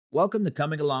Welcome to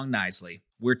Coming Along Nicely.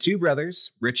 We're two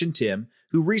brothers, Rich and Tim,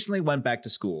 who recently went back to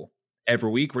school.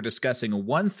 Every week, we're discussing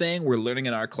one thing we're learning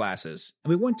in our classes, and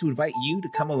we want to invite you to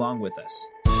come along with us.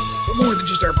 We're more than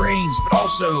just our brains, but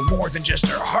also more than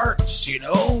just our hearts, you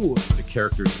know? The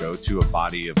characters go to a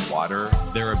body of water.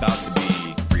 They're about to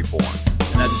be reborn.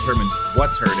 And that determines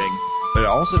what's hurting, but it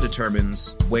also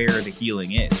determines where the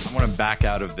healing is. I want to back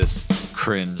out of this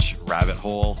cringe rabbit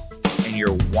hole. And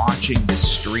you're watching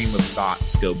this stream of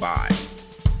thoughts go by.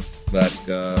 Let's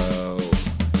go.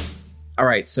 All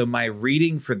right, so my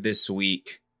reading for this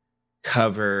week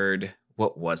covered,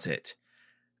 what was it?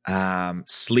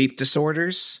 Sleep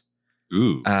disorders.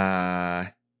 Ooh.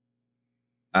 What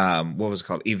was it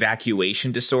called?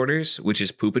 Evacuation disorders, which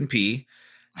is poop and pee.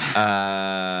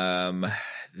 Then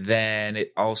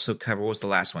it also covered, what was the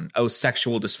last one? Oh,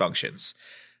 sexual dysfunctions.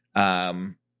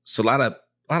 So a lot of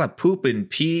poop and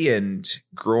pee and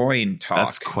groin talk.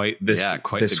 That's quite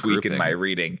this week in my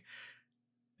reading.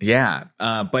 Yeah.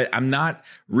 But I'm not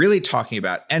really talking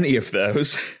about any of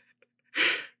those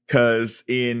because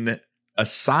in a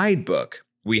side book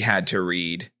we had to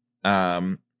read,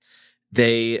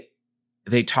 they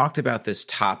talked about this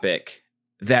topic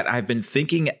that I've been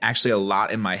thinking actually a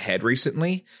lot in my head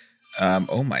recently.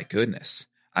 Oh my goodness.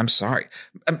 I'm sorry.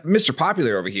 Mr.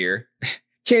 Popular over here.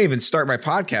 Can't even start my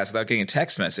podcast without getting a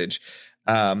text message.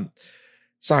 Sorry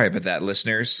about that,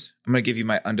 listeners. I'm going to give you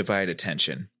my undivided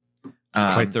attention. It's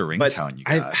quite the ringtone you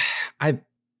got.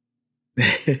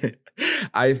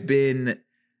 I've been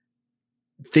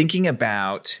thinking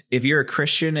about, if you're a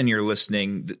Christian and you're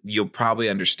listening, you'll probably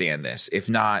understand this. If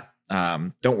not,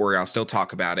 don't worry, I'll still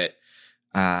talk about it.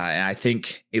 And I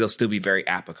think it'll still be very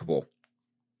applicable.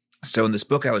 So in this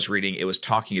book I was reading, it was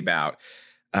talking about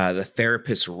the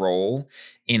therapist's role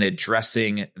in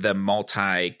addressing the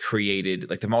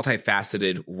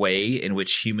multifaceted way in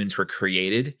which humans were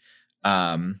created,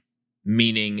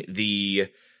 meaning the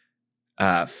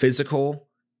physical,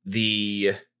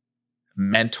 the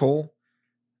mental,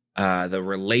 the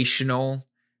relational,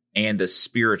 and the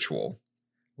spiritual,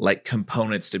 like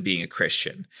components to being a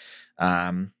Christian.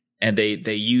 And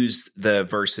they used the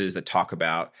verses that talk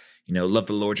about, love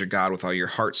the Lord your God with all your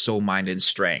heart, soul, mind, and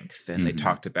strength. And they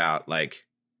talked about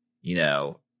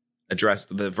address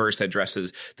the verse that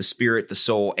addresses the spirit, the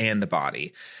soul, and the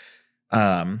body.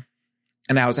 And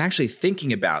I was actually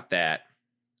thinking about that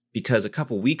because a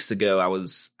couple weeks ago I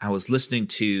was listening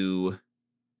to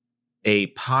a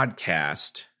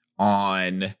podcast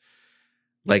on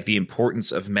the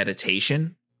importance of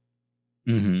meditation.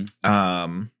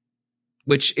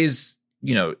 Which is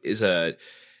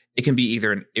it can be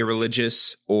either an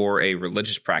irreligious or a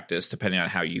religious practice, depending on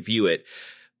how you view it.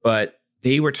 But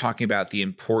they were talking about the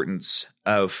importance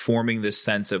of forming this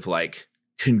sense of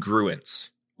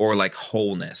congruence or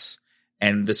wholeness.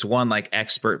 And this one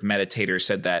expert meditator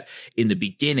said that in the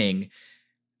beginning,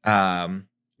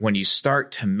 when you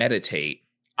start to meditate,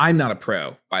 I'm not a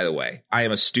pro, by the way. I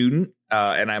am a student,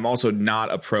 and I'm also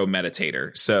not a pro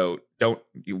meditator. So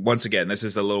once again, this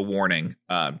is a little warning.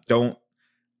 Don't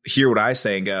hear what I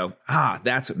say and go,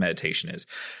 that's what meditation is.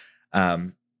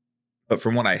 But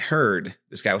from what I heard,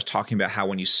 this guy was talking about how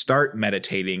when you start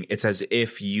meditating, it's as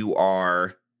if you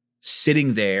are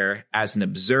sitting there as an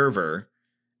observer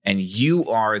and you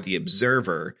are the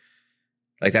observer.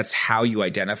 That's how you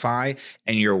identify,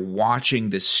 and you're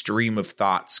watching this stream of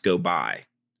thoughts go by.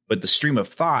 But the stream of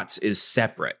thoughts is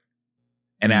separate.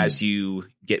 And as you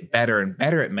get better and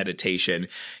better at meditation,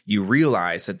 you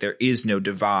realize that there is no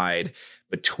divide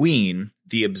between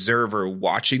the observer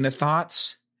watching the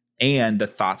thoughts and the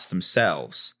thoughts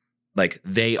themselves.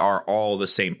 They are all the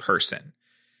same person.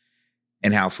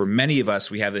 And how for many of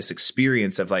us, we have this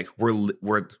experience of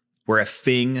we're a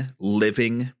thing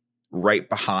living right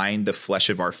behind the flesh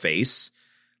of our face.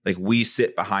 We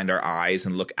sit behind our eyes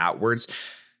and look outwards.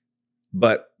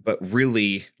 But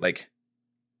really,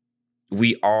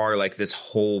 we are this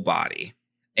whole body.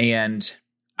 And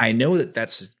I know that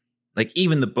that's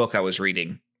even the book I was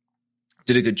reading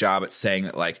did a good job at saying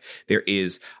that there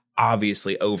is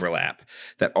obviously overlap,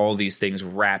 that all these things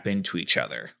wrap into each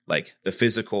other. The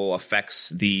physical affects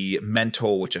the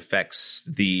mental, which affects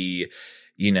the,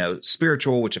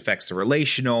 spiritual, which affects the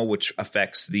relational, which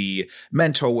affects the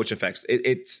mental, which affects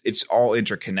it's all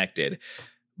interconnected.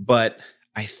 But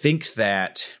I think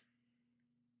that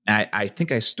I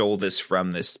think I stole this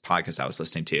from this podcast I was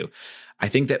listening to. I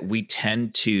think that we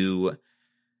tend to,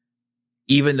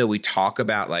 even though we talk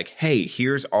about hey,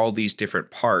 here's all these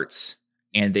different parts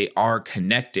and they are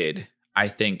connected, I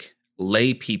think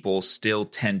lay people still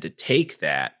tend to take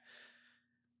that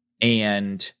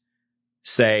and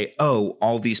say, oh,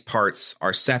 all these parts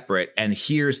are separate and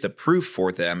here's the proof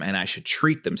for them and I should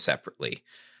treat them separately.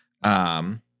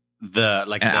 I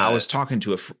was talking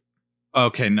to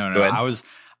okay, no.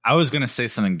 I was going to say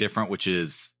something different, which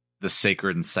is the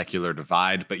sacred and secular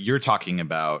divide, but you're talking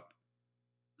about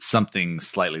something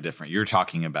slightly different. You're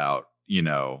talking about,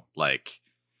 like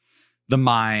the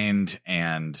mind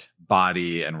and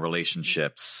body and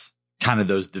relationships, kind of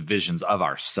those divisions of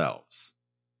ourselves.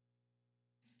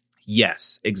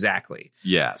 Yes, exactly.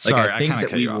 Yeah. Sorry, I think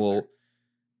that we will.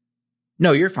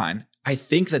 No, you're fine. I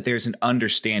think that there's an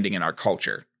understanding in our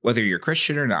culture, whether you're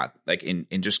Christian or not, like in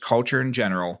just culture in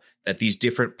general, that these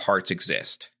different parts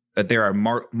exist, that there are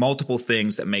multiple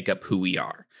things that make up who we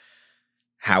are.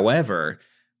 However,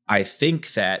 I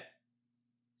think that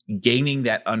gaining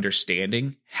that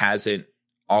understanding hasn't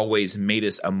always made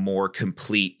us a more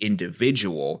complete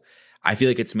individual. I feel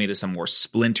like it's made us a more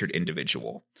splintered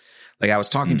individual. Like I was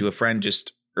talking to a friend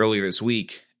just earlier this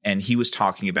week, and he was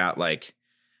talking about like,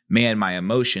 man, my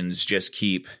emotions just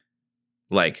keep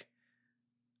like,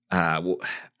 I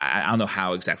don't know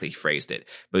how exactly he phrased it,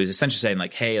 but he was essentially saying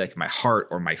like, hey, like my heart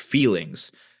or my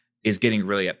feelings is getting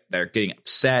they're getting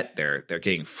upset. They're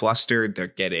getting flustered. They're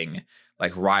getting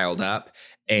like riled up.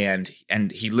 And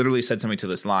he literally said something to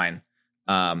this line.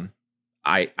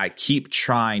 I keep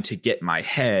trying to get my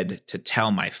head to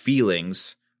tell my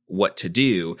feelings what to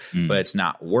do, but it's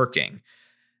not working.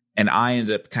 And I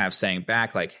ended up kind of saying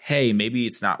back like, hey, maybe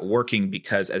it's not working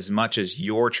because as much as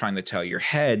you're trying to tell your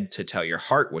head to tell your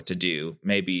heart what to do,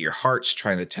 maybe your heart's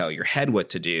trying to tell your head what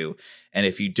to do. And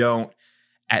if you don't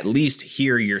at least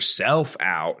hear yourself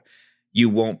out, you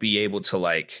won't be able to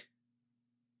like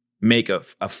make a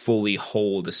fully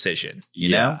whole decision, you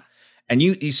know? And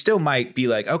you still might be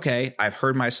like, okay, I've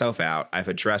heard myself out. I've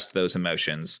addressed those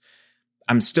emotions.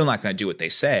 I'm still not going to do what they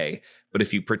say. But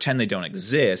if you pretend they don't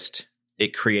exist,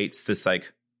 it creates this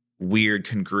like weird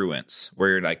congruence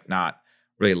where you're like not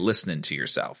really listening to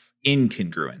yourself.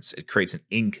 Incongruence. It creates an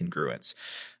incongruence.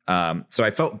 So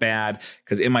I felt bad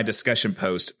because in my discussion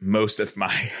post, most of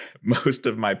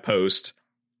my post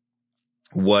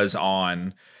was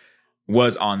on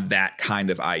that kind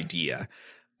of idea.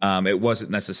 It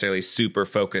wasn't necessarily super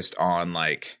focused on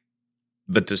like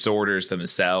the disorders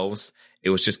themselves. It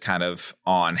was just kind of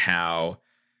on how,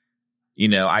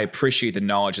 I appreciate the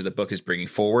knowledge that the book is bringing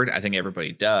forward. I think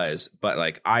everybody does. But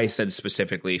like I said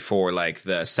specifically for like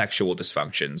the sexual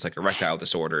dysfunctions, like erectile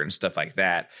disorder and stuff like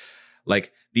that.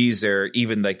 Like these are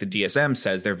even like the DSM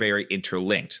says they're very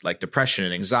interlinked. Like depression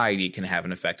and anxiety can have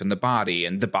an effect on the body,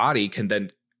 and the body can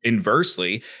then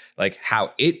inversely, like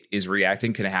how it is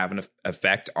reacting can have an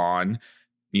effect on,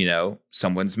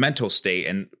 someone's mental state.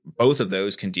 And both of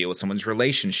those can deal with someone's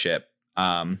relationship.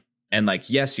 And like,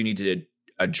 yes, you need to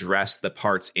address the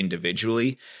parts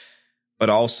individually, but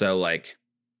also like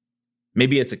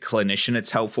maybe as a clinician,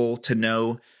 it's helpful to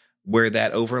know where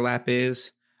that overlap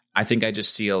is. I think I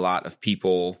just see a lot of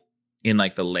people in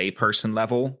like the lay person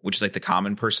level, which is like the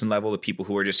common person level, the people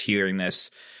who are just hearing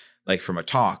this like from a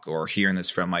talk or hearing this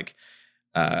from like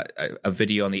a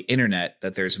video on the internet,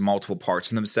 that there's multiple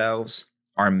parts in themselves,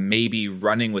 are maybe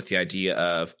running with the idea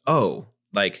of, oh,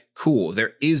 like, cool,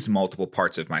 there is multiple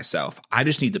parts of myself. I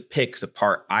just need to pick the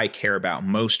part I care about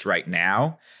most right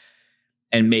now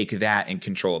and make that in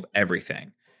control of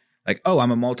everything. Like, oh,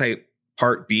 I'm a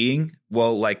multi-part being.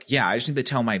 Well, like, yeah, I just need to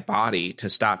tell my body to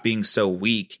stop being so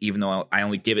weak, even though I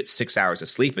only give it 6 hours of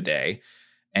sleep a day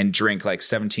and drink like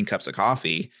 17 cups of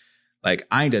coffee. Like,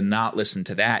 I need to not listen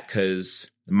to that because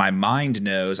my mind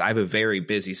knows I have a very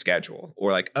busy schedule.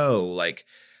 Or like, oh, like,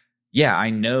 yeah, I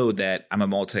know that I'm a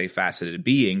multifaceted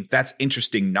being. That's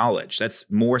interesting knowledge. That's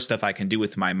more stuff I can do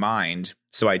with my mind.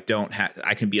 So I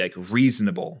can be like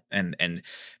reasonable and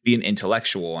be an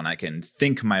intellectual, and I can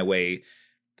think my way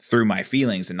through my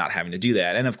feelings and not having to do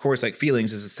that. And of course, like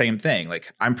feelings is the same thing.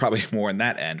 Like I'm probably more in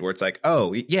that end where it's like,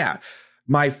 oh yeah,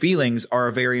 my feelings are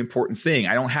a very important thing.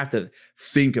 I don't have to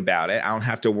think about it. I don't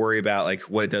have to worry about like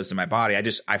what it does to my body.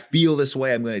 I feel this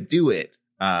way. I'm going to do it.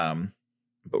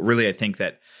 But really, I think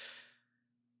that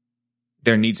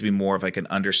there needs to be more of like an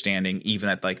understanding, even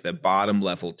at like the bottom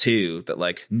level too, that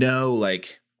like, no,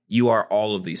 like you are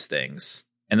all of these things.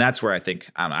 And that's where I think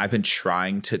I've been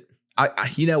trying to,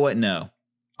 you know what? No,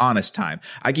 honest time.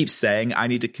 I keep saying I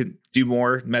need to do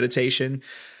more meditation.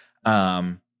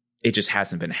 It just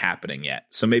hasn't been happening yet.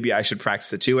 So maybe I should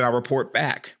practice it too. And I'll report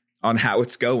back on how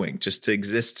it's going, just to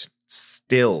exist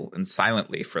still and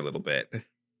silently for a little bit.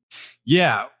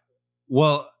 Yeah.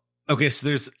 Well, okay, so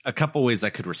there's a couple ways I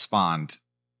could respond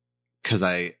because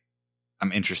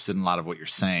I'm interested in a lot of what you're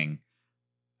saying.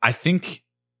 I think,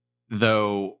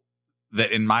 though,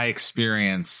 that in my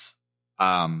experience,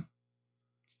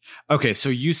 okay, so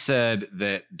you said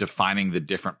that defining the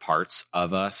different parts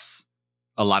of us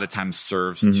a lot of times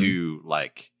serves to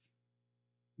like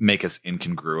make us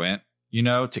incongruent, you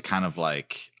know, to kind of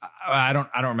like, I don't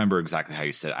remember exactly how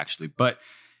you said it actually, but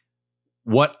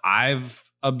what I've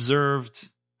observed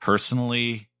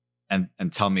personally, and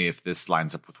tell me if this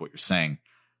lines up with what you're saying.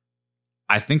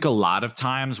 I think a lot of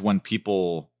times when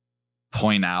people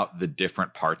point out the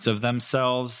different parts of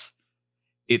themselves,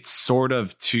 it's sort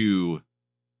of to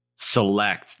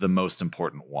select the most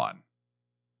important one.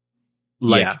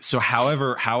 Like, so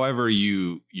however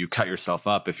you cut yourself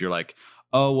up, if you're like,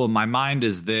 oh, well, my mind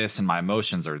is this and my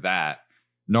emotions are that.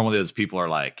 Normally those people are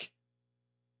like,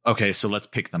 okay, so let's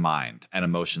pick the mind and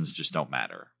emotions just don't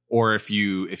matter. Or if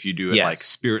you do it like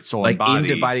spirit, soul, and body. In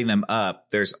dividing them up,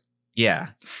 there's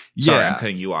Sorry, I'm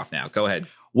cutting you off now. Go ahead.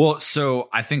 Well, so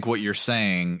I think what you're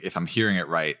saying, if I'm hearing it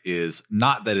right, is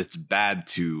not that it's bad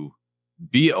to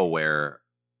be aware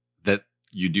that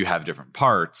you do have different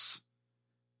parts,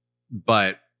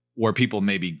 but where people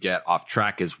maybe get off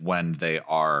track is when they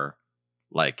are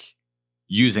like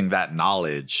using that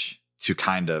knowledge to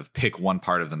kind of pick one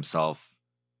part of themselves,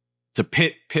 to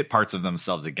pit parts of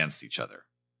themselves against each other.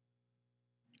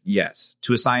 Yes,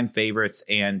 to assign favorites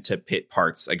and to pit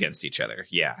parts against each other.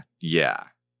 Yeah.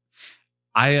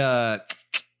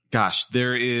 Gosh,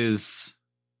 there is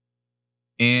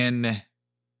in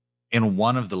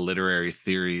one of the literary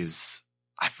theories,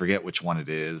 I forget which one it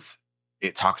is.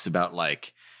 It talks about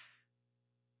like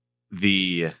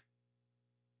the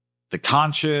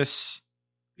conscious,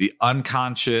 the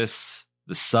unconscious,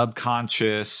 the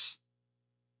subconscious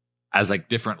as like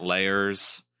different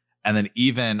layers. And then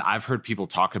even I've heard people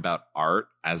talk about art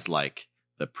as like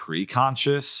the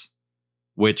pre-conscious,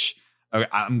 which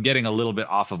I'm getting a little bit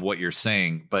off of what you're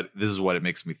saying, but this is what it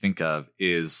makes me think of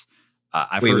is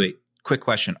wait, quick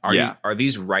question. Are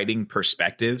these writing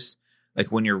perspectives?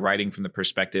 Like when you're writing from the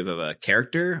perspective of a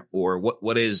character, or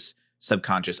what is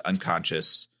subconscious,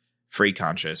 unconscious, free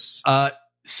conscious?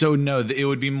 So no, it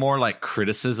would be more like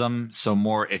criticism. So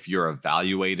more if you're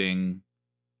evaluating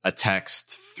a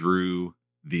text through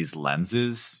these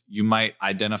lenses, you might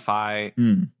identify.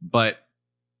 But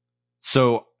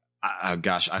so,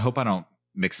 gosh, I hope I don't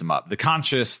mix them up. The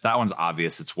conscious, that one's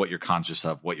obvious. It's what you're conscious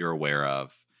of, what you're aware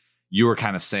of. You were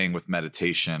kind of saying with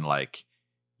meditation, like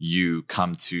you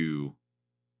come to,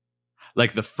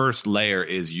 like the first layer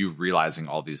is you realizing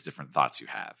all these different thoughts you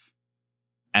have.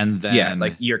 And then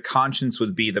like your conscience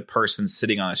would be the person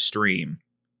sitting on a stream.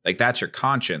 Like that's your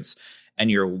conscience. And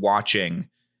you're watching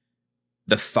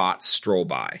the thoughts stroll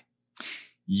by.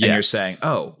 Yes. And you're saying,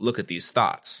 oh, look at these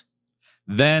thoughts.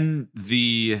 Then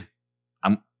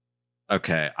I'm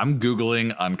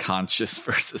Googling unconscious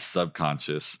versus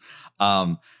subconscious.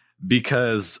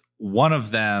 Because one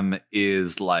of them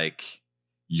is like,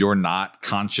 you're not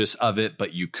conscious of it,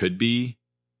 but you could be.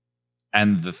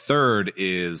 And the third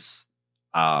is,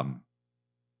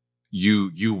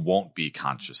 you won't be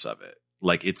conscious of it.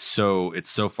 Like it's so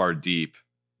far deep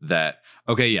that,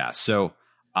 okay. Yeah. So,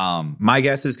 my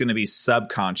guess is going to be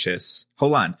subconscious.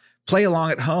 Hold on. Play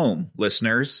along at home,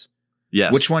 listeners.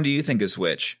 Yes. Which one do you think is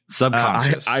which?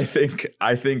 Subconscious. I think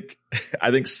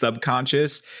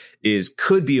subconscious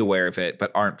could be aware of it,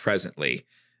 but aren't presently.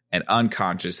 And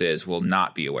unconscious will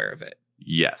not be aware of it.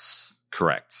 Yes.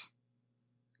 Correct.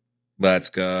 Let's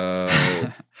go.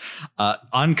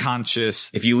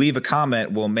 Unconscious. If you leave a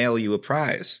comment, we'll mail you a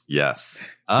prize. Yes.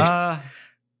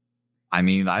 I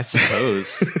mean, I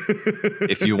suppose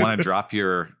if you want to drop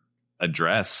your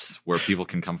address where people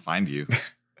can come find you.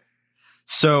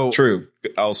 So true.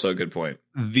 Also a good point.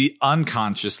 The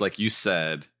unconscious, like you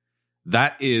said,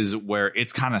 that is where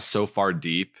it's kind of so far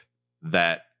deep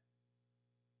that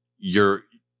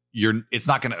it's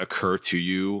not going to occur to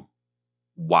you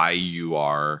why you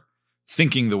are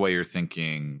thinking the way you're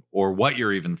thinking or what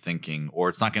you're even thinking, or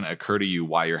it's not going to occur to you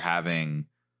why you're having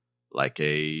like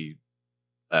a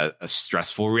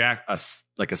stressful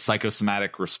like a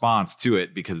psychosomatic response to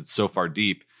it, because it's so far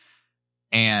deep.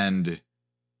 And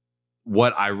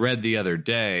what I read the other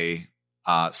day,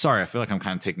 sorry, I feel like I'm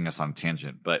kind of taking us on a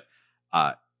tangent, but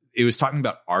it was talking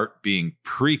about art being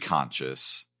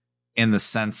pre-conscious in the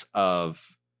sense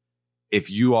of if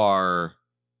you are,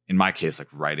 in my case, like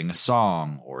writing a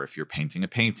song, or if you're painting a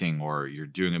painting, or you're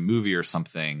doing a movie or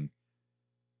something,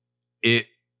 it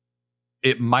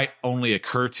might only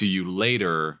occur to you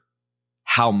later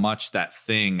how much that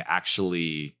thing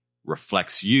actually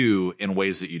reflects you in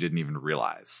ways that you didn't even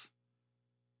realize.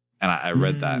 And I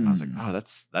read that and I was like, oh,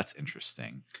 that's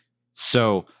interesting.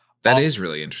 So that is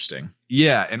really interesting.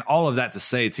 Yeah. And all of that to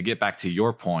say, to get back to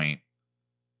your point,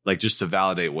 like, just to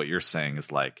validate what you're saying,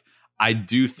 is like, I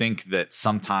do think that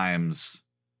sometimes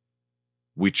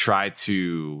we try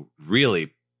to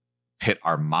really pit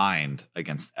our mind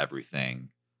against everything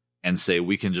and say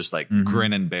we can just like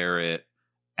grin and bear it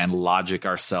and logic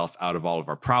ourselves out of all of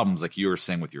our problems, like you were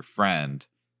saying with your friend.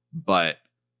 But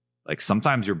like,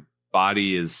 sometimes your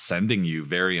body is sending you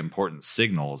very important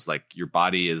signals. Like, your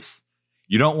body is,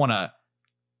 you don't want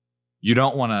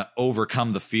to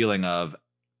overcome the feeling of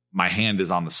my hand is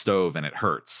on the stove and it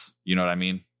hurts. You know what I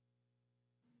mean?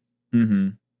 Mm-hmm.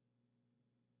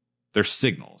 They're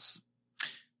signals.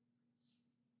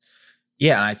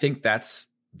 Yeah, and I think that's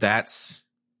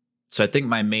so I think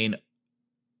my main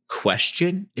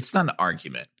question, it's not an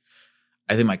argument.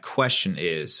 I think my question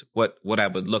is, what I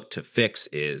would look to fix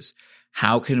is,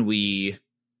 how can we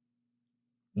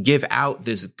give out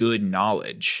this good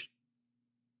knowledge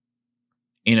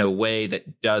in a way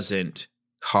that doesn't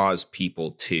cause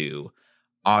people to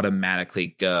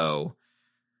automatically go,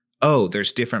 oh,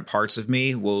 there's different parts of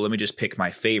me. Well, let me just pick my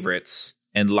favorites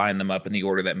and line them up in the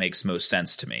order that makes most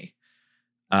sense to me.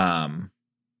 Because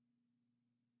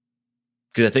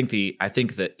I think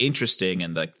the interesting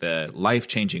and like the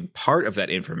life-changing part of that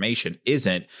information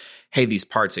isn't, hey, these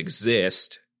parts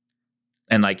exist,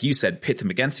 and like you said, pit them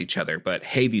against each other, but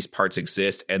hey, these parts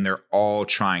exist and they're all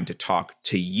trying to talk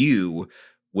to you,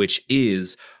 which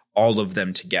is all of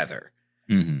them together.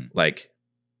 Mm-hmm. Like,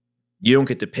 you don't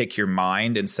get to pick your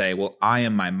mind and say, well, I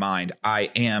am my mind.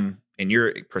 I am, in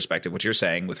your perspective, what you're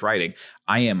saying with writing,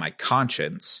 I am my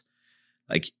conscience.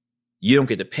 Like, you don't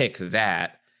get to pick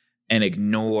that and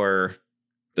ignore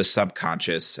the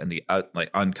subconscious and the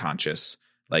like unconscious.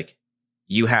 Like,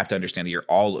 you have to understand that you're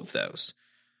all of those.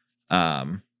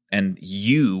 And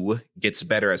you gets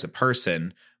better as a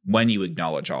person when you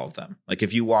acknowledge all of them. Like,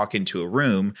 if you walk into a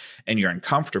room and you're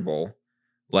uncomfortable,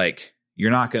 like,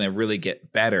 you're not going to really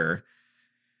get better.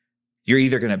 You're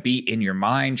either going to be in your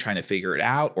mind trying to figure it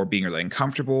out, or being really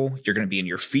uncomfortable. You're going to be in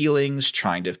your feelings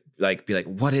trying to like be like,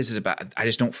 what is it about? I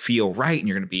just don't feel right. And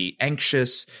you're going to be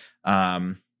anxious.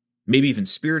 Maybe even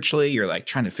spiritually, you're like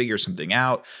trying to figure something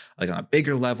out, like on a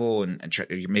bigger level, and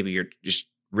maybe you're just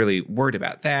really worried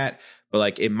about that. But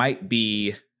like, it might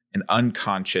be an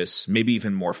unconscious, maybe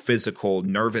even more physical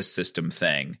nervous system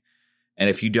thing. And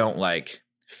if you don't like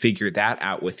figure that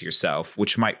out with yourself,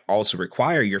 which might also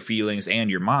require your feelings and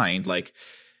your mind, like,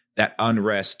 that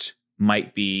unrest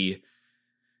might be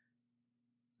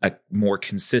a more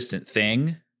consistent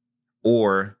thing,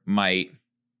 or might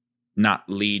not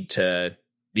lead to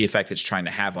the effect it's trying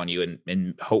to have on you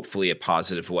in hopefully a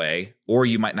positive way, or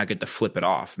you might not get to flip it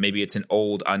off. Maybe it's an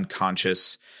old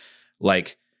unconscious,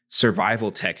 like,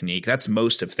 survival technique. That's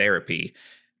most of therapy.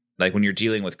 Like, when you're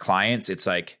dealing with clients, it's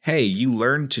like, hey, you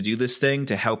learned to do this thing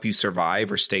to help you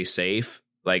survive or stay safe,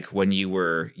 like when you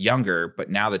were younger,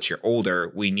 but now that you're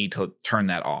older, we need to turn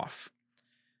that off.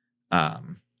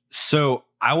 So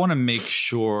I want to make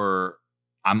sure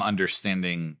I'm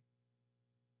understanding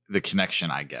the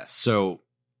connection, I guess. So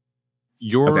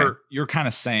you're kind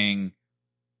of saying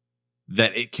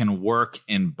that it can work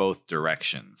in both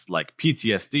directions. Like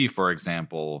PTSD, for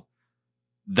example,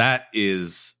 that's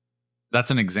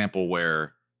an example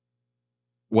where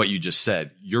what you just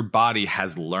said, your body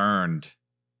has learned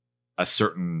a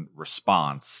certain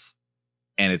response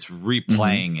and it's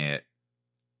replaying it.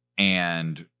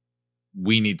 And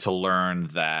we need to learn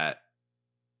that,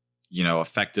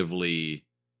 effectively,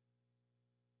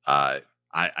 I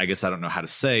guess I don't know how to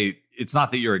say, it's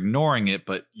not that you're ignoring it,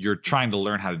 but you're trying to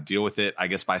learn how to deal with it, I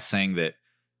guess, by saying that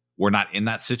we're not in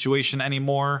that situation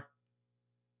anymore.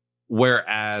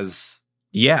 Whereas,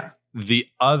 the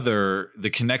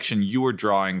connection you were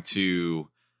drawing to,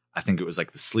 I think it was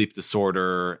like the sleep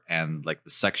disorder and like the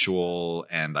sexual,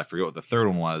 and I forget what the third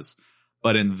one was.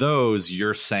 But in those,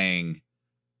 you're saying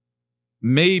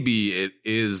maybe it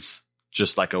is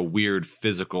just like a weird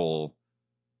physical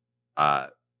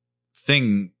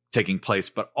thing taking place,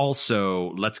 but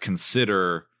also let's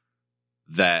consider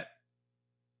it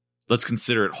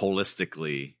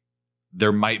holistically.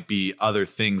 There might be other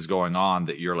things going on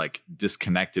that you're like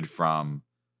disconnected from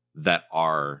that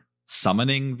are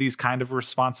summoning these kind of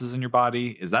responses in your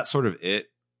body. Is that sort of it?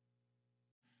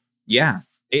 Yeah,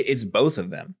 it's both of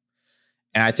them.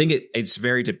 And I think it's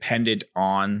very dependent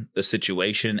on the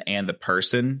situation and the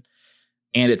person.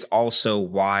 And it's also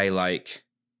why, like,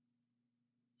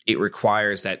 it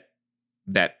requires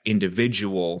that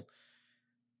individual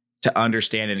to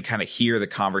understand and kind of hear the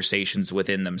conversations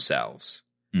within themselves.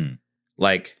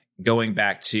 Like, going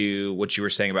back to what you were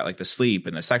saying about like the sleep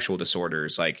and the sexual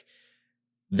disorders, like,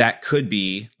 that could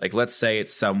be like, let's say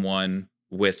it's someone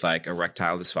with like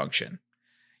erectile dysfunction.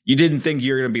 You didn't think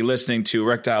you were going to be listening to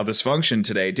erectile dysfunction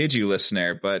today, did you,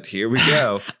 listener? But here we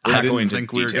go. I didn't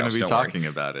think we were going to be talking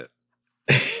about it.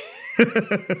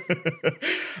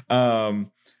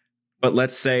 But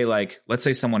let's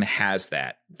say someone has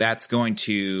that. That's going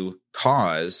to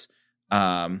cause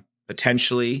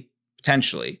potentially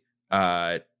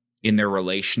in their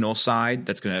relational side,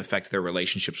 that's going to affect their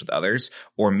relationships with others,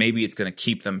 or maybe it's going to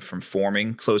keep them from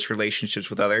forming close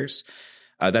relationships with others.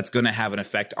 That's going to have an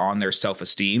effect on their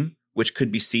self-esteem, which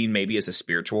could be seen maybe as a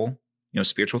spiritual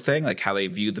thing, like how they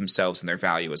view themselves and their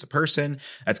value as a person.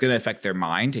 That's going to affect their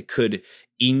mind. It could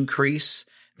increase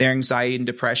their anxiety and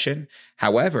depression.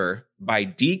 However, by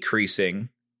decreasing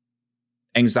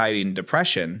anxiety and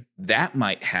depression, that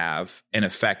might have an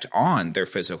effect on their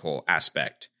physical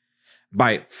aspect.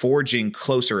 By forging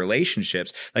closer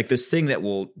relationships, like this thing that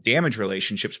will damage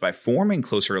relationships, by forming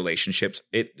closer relationships,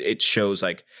 it shows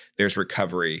like there's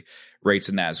recovery rates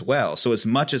in that as well. So as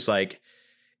much as like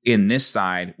in this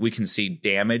side, we can see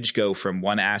damage go from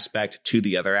one aspect to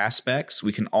the other aspects,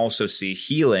 we can also see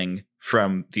healing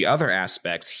from the other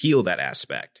aspects heal that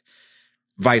aspect.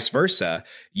 Vice versa,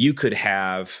 you could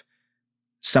have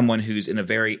someone who's in a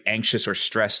very anxious or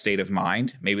stressed state of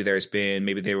mind. Maybe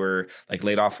they were like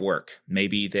laid off work.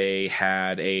 Maybe they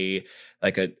had a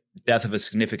death of a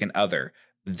significant other.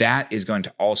 That is going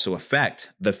to also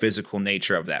affect the physical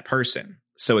nature of that person.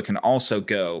 So it can also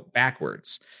go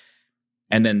backwards.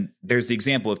 And then there's the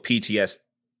example of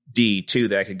PTSD too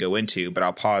that I could go into, but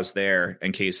I'll pause there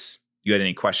in case you had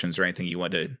any questions or anything you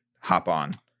wanted to hop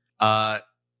on.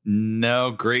 No,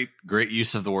 great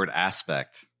use of the word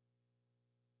aspect.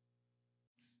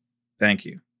 Thank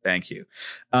you.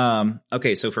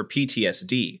 Okay, so for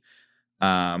PTSD,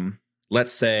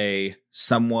 let's say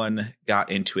someone got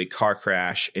into a car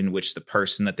crash in which the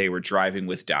person that they were driving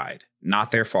with died. Not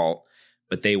their fault,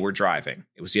 but they were driving.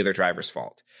 It was the other driver's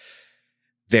fault.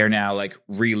 They're now like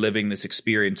reliving this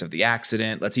experience of the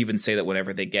accident. Let's even say that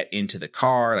whenever they get into the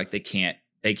car, like they can't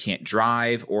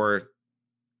drive, or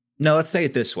no, let's say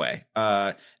it this way.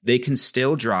 They can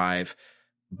still drive,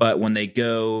 but when they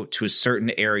go to a certain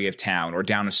area of town or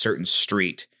down a certain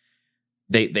street,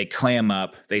 they clam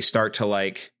up. They start to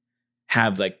like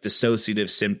have like dissociative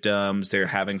symptoms. They're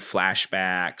having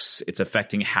flashbacks. It's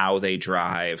affecting how they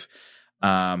drive.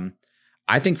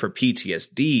 I think for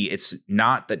PTSD, it's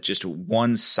not that just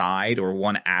one side or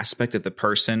one aspect of the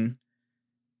person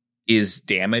is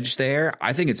damaged there.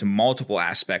 I think it's multiple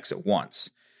aspects at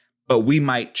once. But we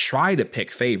might try to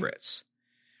pick favorites.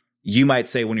 You might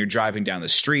say when you're driving down the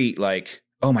street, like,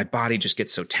 oh, my body just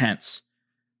gets so tense.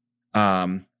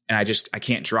 And I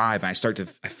can't drive and I start to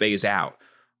phase out.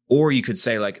 Or you could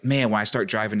say like, man, when I start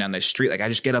driving down the street, like I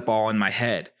just get up all in my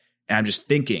head and I'm just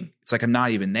thinking. It's like I'm not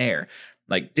even there.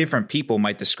 Like different people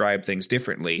might describe things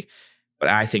differently. But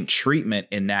I think treatment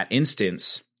in that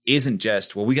instance isn't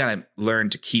just, well, we got to learn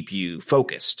to keep you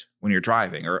focused when you're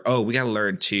driving, or, oh, we got to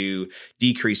learn to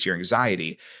decrease your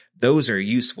anxiety. Those are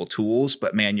useful tools,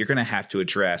 but man, you're going to have to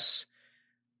address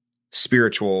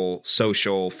spiritual,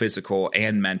 social, physical,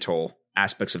 and mental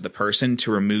aspects of the person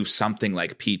to remove something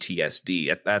like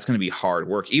PTSD. That's going to be hard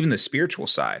work. Even the spiritual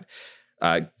side,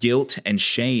 guilt and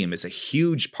shame is a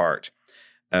huge part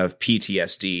of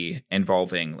PTSD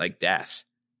involving like death,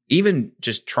 even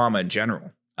just trauma in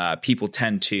general. People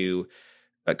tend to,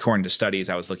 according to studies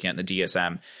I was looking at in the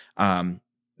DSM,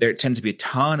 there tends to be a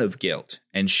ton of guilt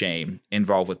and shame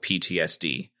involved with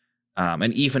PTSD,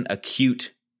 and even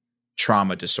acute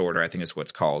trauma disorder, I think is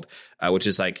what's called, which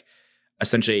is like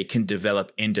essentially it can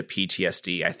develop into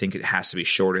PTSD. I think it has to be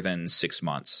shorter than 6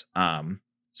 months.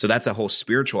 So that's a whole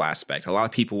spiritual aspect. A lot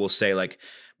of people will say like,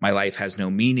 my life has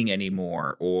no meaning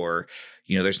anymore, or,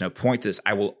 there's no point to this.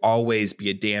 I will always be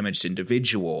a damaged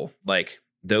individual. Like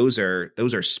those are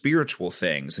spiritual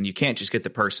things. And you can't just get the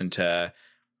person to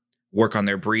work on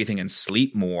their breathing and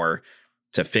sleep more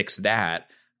to fix that.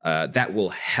 That will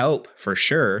help for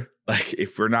sure. Like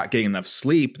if we're not getting enough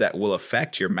sleep, that will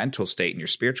affect your mental state and your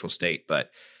spiritual state. But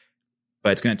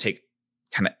it's going to take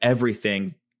kind of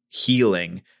everything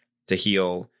healing to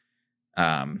heal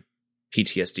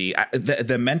PTSD.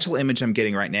 The mental image I'm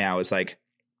getting right now is like,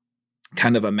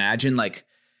 kind of imagine like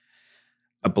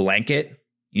a blanket.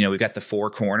 We've got the 4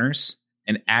 corners,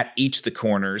 and at each of the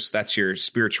corners, that's your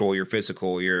spiritual, your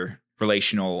physical, your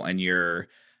relational, and your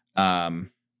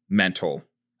mental.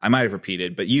 I might have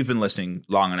repeated, but you've been listening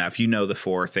long enough. You know the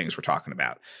 4 things we're talking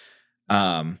about.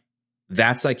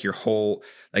 That's like your whole,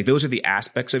 like those are the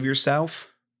aspects of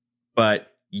yourself,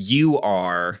 but you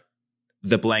are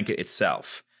the blanket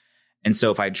itself. And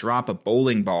so if I drop a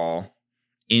bowling ball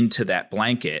into that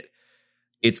blanket,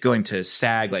 it's going to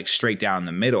sag like straight down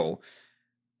the middle.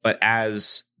 But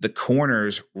as the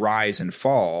corners rise and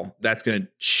fall, that's going to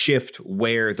shift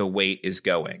where the weight is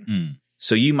going.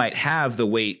 So you might have the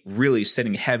weight really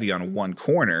sitting heavy on one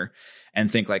corner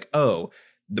and think like, oh,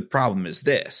 the problem is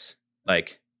this.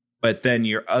 Like, but then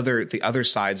the other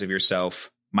sides of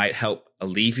yourself might help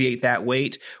alleviate that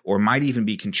weight, or might even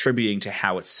be contributing to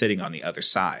how it's sitting on the other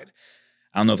side.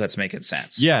 I don't know if that's making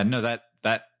sense. Yeah, no,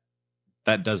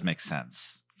 that does make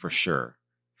sense for sure.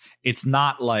 It's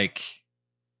not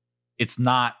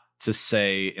to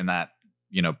say in that,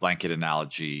 blanket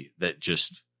analogy that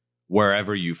just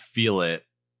wherever you feel the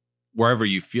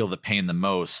pain the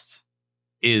most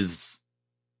is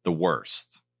the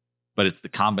worst, but it's the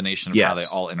combination of how they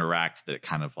all interact that it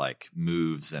kind of like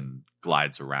moves and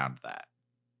glides around that.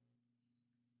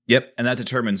 Yep. And that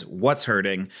determines what's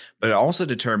hurting, but it also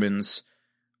determines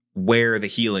where the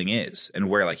healing is and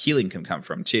where like healing can come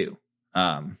from too.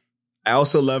 I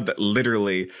also love that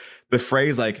literally the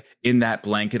phrase like in that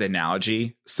blanket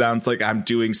analogy sounds like I'm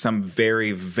doing some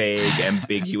very vague,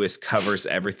 ambiguous covers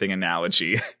everything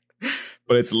analogy,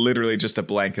 but it's literally just a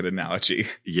blanket analogy.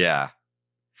 Yeah.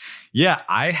 Yeah.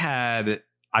 I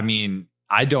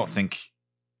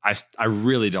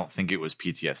really don't think it was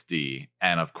PTSD.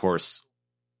 And of course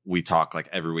we talk like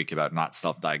every week about not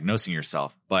self-diagnosing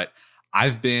yourself, but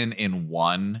I've been in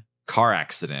one car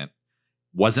accident.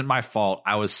 Wasn't my fault.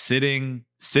 I was sitting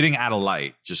at a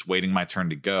light, just waiting my turn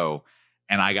to go,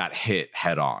 and I got hit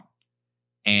head on.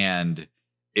 And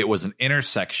it was an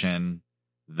intersection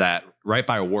that right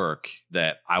by work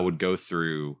that I would go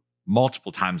through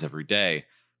multiple times every day.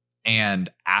 And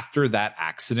after that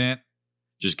accident,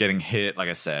 just getting hit, like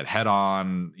I said, head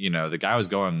on, the guy was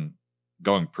going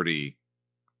pretty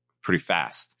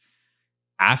fast.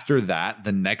 After that,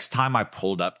 the next time I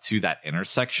pulled up to that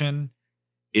intersection,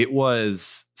 it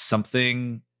was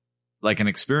something like an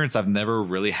experience I've never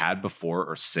really had before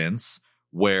or since,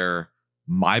 where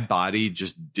my body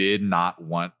just did not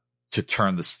want to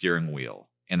turn the steering wheel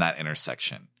in that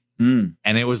intersection. And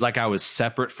it was like I was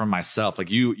separate from myself. Like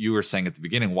you were saying at the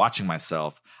beginning, watching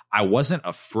myself, I wasn't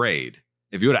afraid.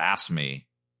 If you would have asked me,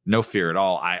 no fear at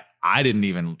all. I didn't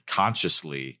even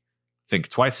consciously think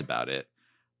twice about it.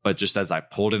 But just as I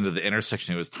pulled into the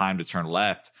intersection, it was time to turn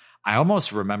left. I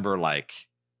almost remember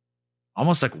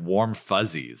almost like warm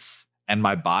fuzzies, and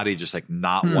my body just like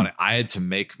not wanting. I had to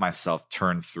make myself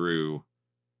turn through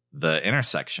the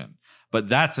intersection. But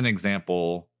that's an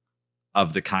example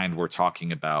of the kind we're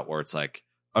talking about where it's like,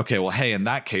 okay, well, hey, in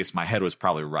that case, my head was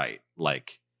probably right.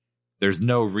 Like, there's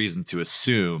no reason to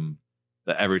assume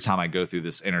that every time I go through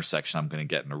this intersection, I'm going to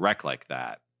get in a wreck like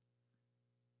that.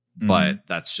 But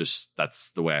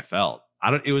that's the way I felt.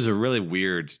 It was a really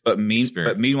weird experience.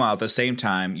 But meanwhile, at the same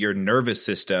time, your nervous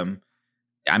system,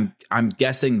 I'm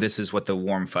guessing this is what the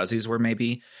warm fuzzies were.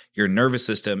 Maybe your nervous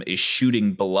system is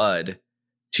shooting blood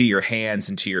to your hands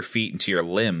and to your feet and to your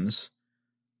limbs,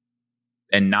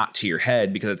 and not to your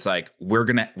head, because it's like,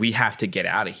 we have to get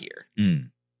out of here.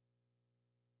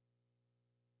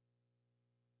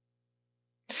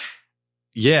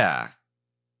 Yeah.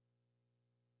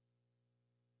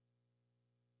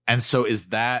 And so is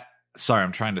that, sorry,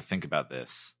 I'm trying to think about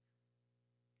this.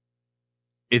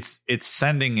 It's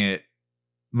sending it,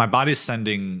 my body's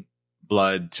sending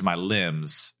blood to my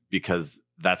limbs because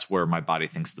that's where my body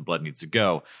thinks the blood needs to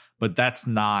go. But that's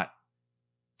not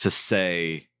to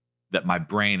say that my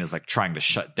brain is like trying to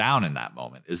shut down in that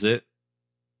moment, is it?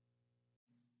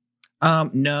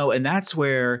 No. And that's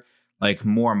where like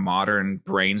more modern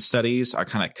brain studies are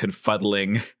kind of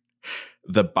confuddling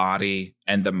the body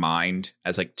and the mind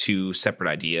as like two separate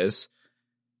ideas.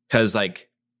 Cause like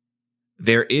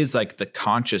there is like the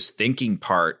conscious thinking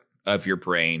part of your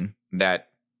brain that,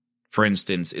 for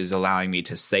instance, is allowing me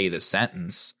to say the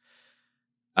sentence.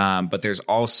 But there's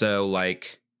also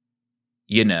like,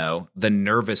 the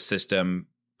nervous system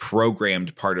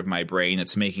programmed part of my brain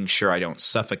that's making sure I don't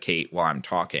suffocate while I'm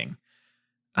talking.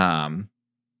 And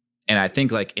I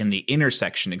think like in the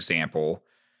intersection example,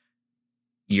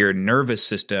 your nervous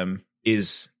system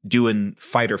is doing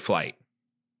fight or flight,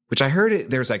 which I heard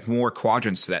there's like more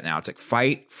quadrants to that now. It's like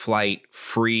fight, flight,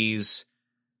 freeze,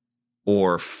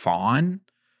 or fawn.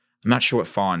 I'm not sure what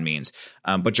fawn means,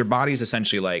 but your body's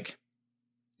essentially like,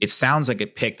 it sounds like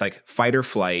it picked like fight or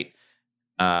flight.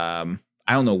 I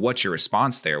don't know what your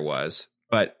response there was,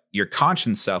 but your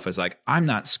conscious self is like, I'm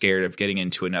not scared of getting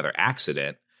into another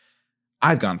accident.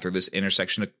 I've gone through this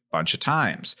intersection a bunch of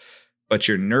times. But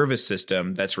your nervous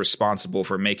system that's responsible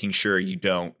for making sure you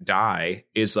don't die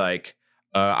is like,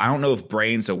 I don't know if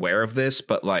brain's aware of this,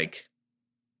 but like,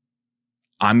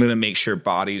 I'm going to make sure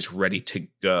body's ready to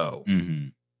go.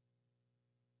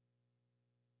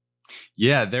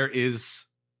 Yeah, there is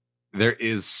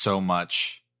so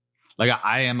much. Like,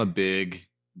 I am a big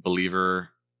believer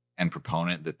and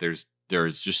proponent that there's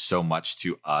just so much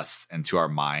to us and to our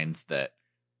minds that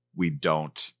we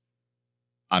don't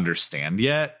understand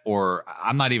yet. Or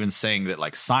I'm not even saying that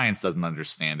like science doesn't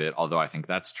understand it, although I think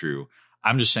that's true.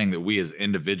 I'm just saying that we as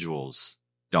individuals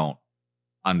don't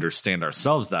understand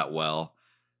ourselves that well,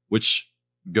 which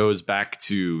goes back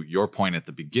to your point at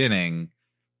the beginning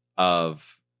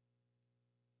of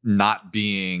not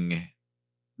being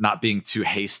too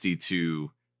hasty to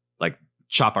like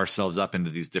chop ourselves up into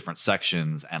these different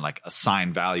sections and like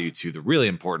assign value to the really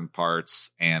important parts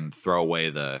and throw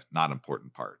away the not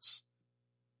important parts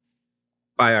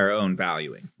by our own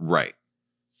valuing. Right.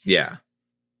 Yeah.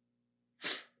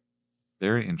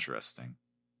 Very interesting.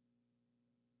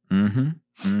 So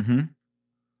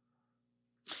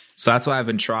that's why I've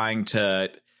been trying to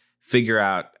figure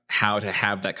out how to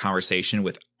have that conversation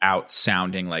without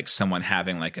sounding like someone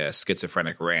having like a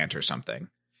schizophrenic rant or something.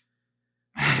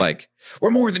 Like, we're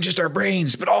more than just our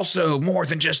brains, but also more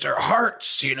than just our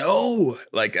hearts, you know?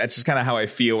 Like, that's just kind of how I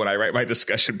feel when I write my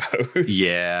discussion posts.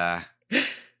 Yeah.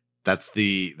 That's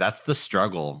the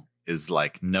struggle, is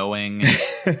like knowing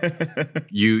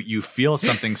you feel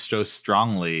something so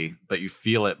strongly, but you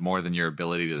feel it more than your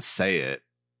ability to say it.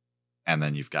 And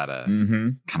then you've got to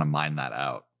kind of mine that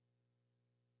out.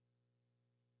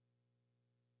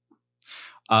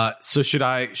 So should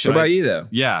what about you though?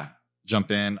 Yeah.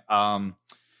 Jump in.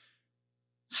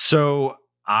 So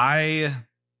I,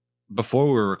 before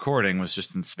we were recording, was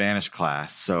just in Spanish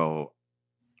class. So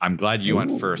I'm glad you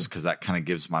went first, because that kind of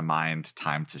gives my mind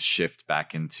time to shift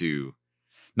back into,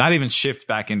 not even shift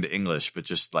back into English, but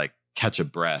just like catch a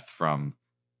breath from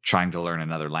trying to learn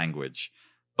another language.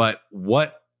 But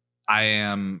what I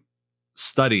am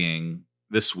studying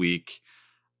this week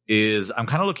is I'm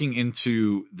kind of looking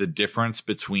into the difference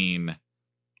between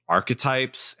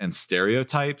archetypes and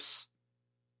stereotypes.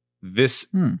 This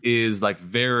is like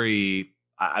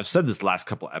I've said this last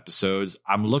couple episodes,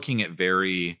 I'm looking at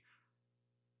very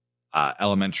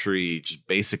elementary, just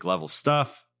basic level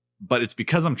stuff, but it's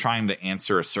because I'm trying to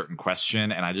answer a certain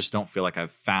question and I just don't feel like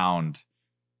I've found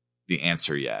the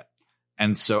answer yet.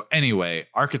 And so anyway,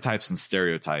 archetypes and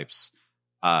stereotypes,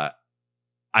 I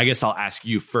guess I'll ask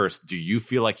you first. Do you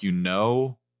feel like you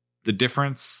know the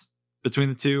difference between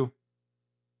the two?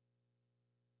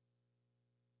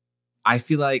 I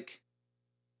feel like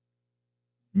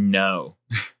no.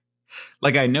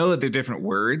 Like, I know that they're different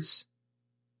words.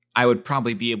 I would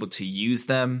probably be able to use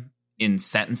them in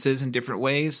sentences in different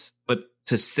ways, but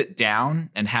to sit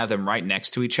down and have them right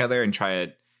next to each other and try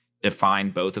to define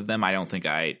both of them, I don't think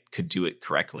I could do it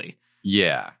correctly.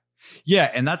 Yeah. Yeah.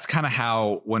 And that's kind of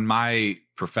how, when my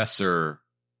professor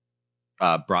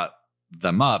brought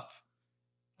them up,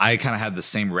 I kind of had the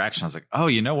same reaction. I was like, oh,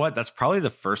 you know what? That's probably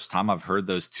the first time I've heard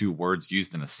those two words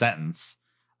used in a sentence.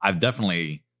 I've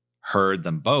definitely heard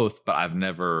them both, but I've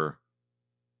never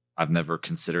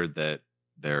considered that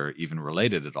they're even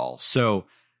related at all. So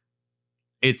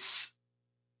it's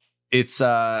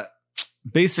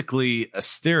basically a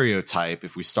stereotype.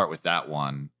 If we start with that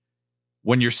one,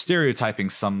 when you're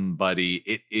stereotyping somebody,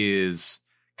 it is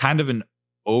kind of an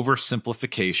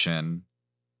oversimplification.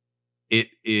 It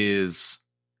is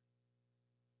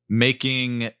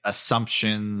making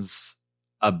assumptions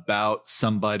about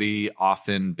somebody,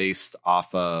 often based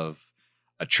off of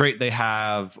a trait they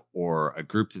have or a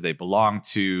group that they belong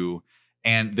to.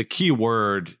 And the key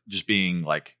word just being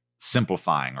like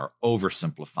simplifying or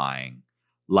oversimplifying.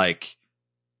 Like,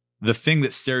 the thing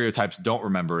that stereotypes don't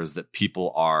remember is that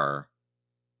people are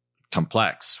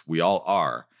complex. We all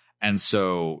are. And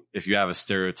so if you have a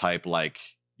stereotype like,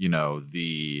 you know,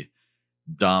 the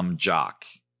dumb jock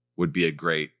would be a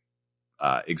great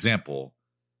example.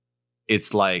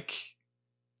 It's like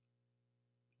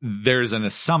there's an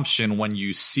assumption when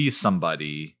you see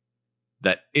somebody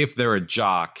that if they're a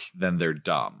jock, then they're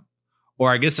dumb.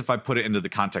 Or I guess if I put it into the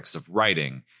context of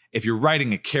writing, if you're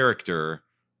writing a character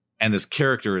and this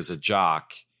character is a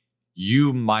jock,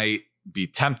 you might be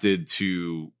tempted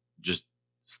to just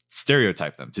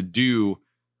stereotype them, to do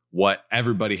what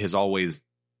everybody has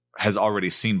already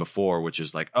seen before, which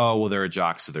is like, oh, well, they're a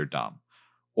jock, so they're dumb.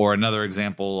 Or another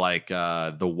example, like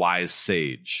the wise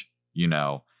sage. You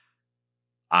know,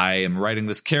 I am writing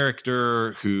this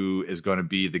character who is going to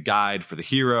be the guide for the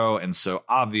hero, and so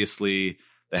obviously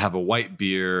they have a white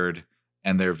beard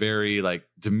and they're very like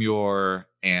demure,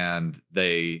 and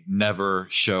they never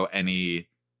show any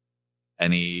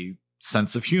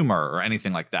sense of humor or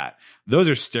anything like that. Those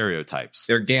are stereotypes.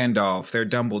 They're Gandalf, they're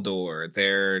Dumbledore,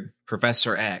 they're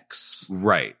Professor X.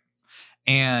 Right.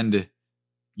 And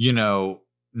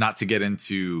not to get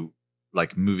into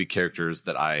like movie characters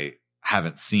that I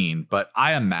haven't seen, but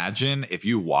I imagine if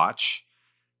you watch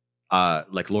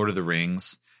like Lord of the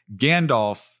Rings,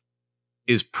 Gandalf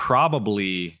is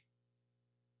probably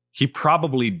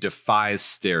defies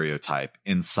stereotype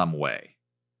in some way.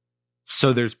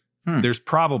 So there's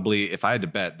probably, if I had to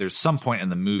bet, there's some point in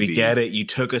the movie. We get it. You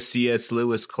took a C.S.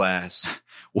 Lewis class.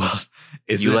 Well,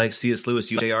 like C.S.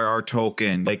 Lewis, you J.R.R.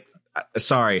 Tolkien. Like,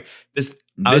 sorry, this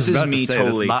is me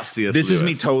totally. This is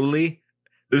me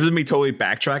totally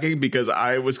backtracking because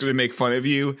I was going to make fun of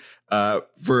you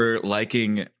for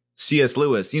liking C.S.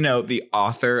 Lewis, the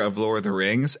author of Lord of the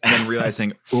Rings, and then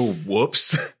realizing, oh,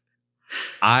 whoops,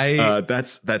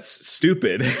 that's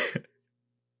stupid.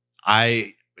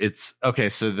 It's okay.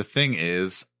 So the thing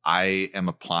is, I am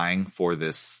applying for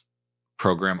this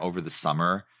program over the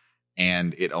summer,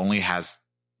 and it only has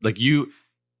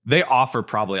they offer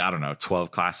probably, I don't know, 12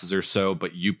 classes or so,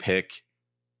 but you pick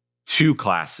 2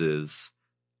 classes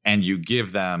and you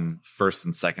give them first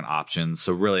and second options.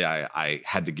 So really, I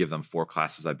had to give them 4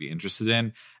 classes I'd be interested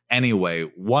in. Anyway,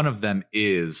 one of them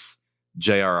is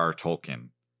J.R.R. Tolkien.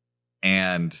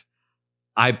 And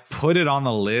I put it on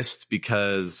the list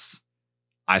because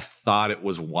I thought it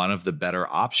was one of the better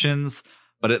options.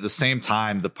 But at the same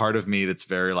time, the part of me that's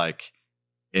very like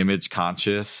image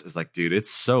conscious is like, dude,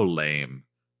 it's so lame.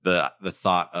 The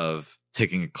thought of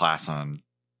taking a class on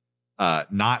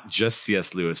not just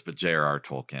C.S. Lewis, but J.R.R.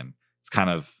 Tolkien. It's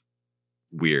kind of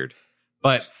weird.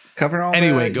 But covering all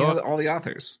all the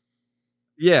authors.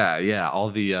 Yeah.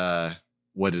 All the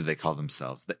what did they call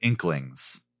themselves? The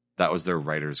Inklings. That was their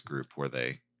writers group where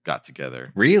they got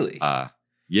together. Really?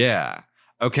 Yeah.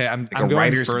 Okay, I'm like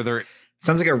going further.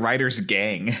 Sounds like a writer's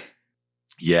gang.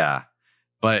 Yeah.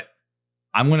 But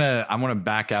I'm gonna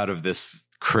back out of this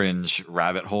cringe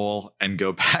rabbit hole and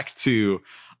go back to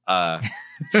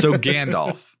so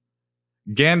Gandalf.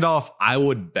 I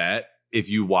would bet if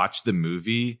you watch the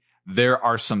movie, there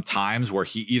are some times where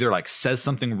he either like says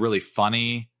something really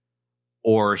funny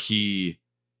or he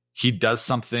does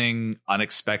something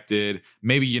unexpected.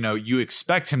 Maybe, you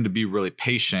expect him to be really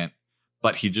patient,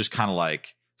 but he just kind of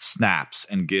like snaps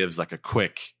and gives like a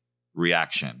quick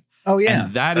reaction. Oh yeah.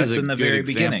 And that's in the very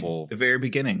beginning. The very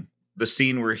beginning. The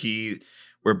scene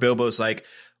where Bilbo's like,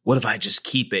 what if I just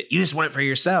keep it? You just want it for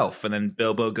yourself. And then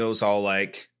Bilbo goes all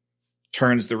like,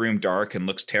 turns the room dark and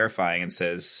looks terrifying and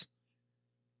says,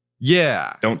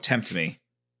 yeah, don't tempt me.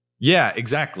 Yeah,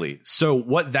 exactly. So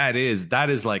what that is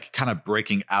like kind of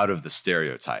breaking out of the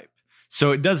stereotype.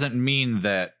 So it doesn't mean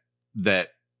that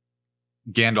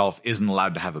Gandalf isn't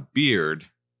allowed to have a beard.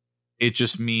 It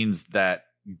just means that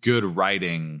good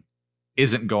writing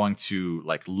isn't going to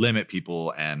like limit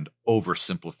people and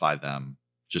oversimplify them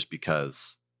just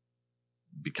because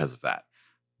of that.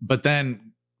 But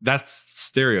then that's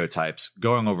stereotypes.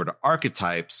 Going over to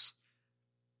archetypes.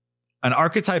 An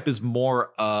archetype is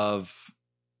more of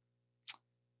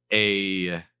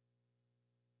it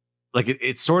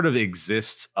sort of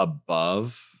exists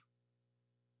above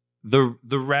the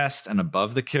rest and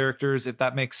above the characters, if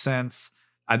that makes sense.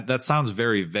 That sounds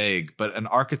very vague, but an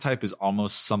archetype is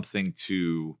almost something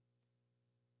to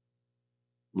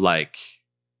like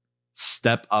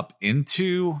step up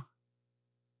into.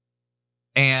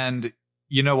 And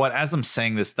you know what? As I'm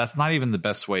saying this, that's not even the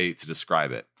best way to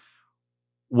describe it.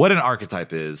 What an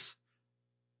archetype is,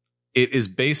 it is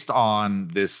based on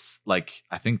this, like,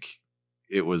 I think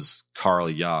it was Carl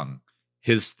Jung,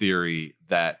 his theory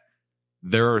that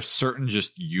there are certain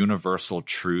just universal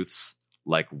truths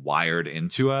like wired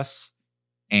into us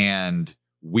and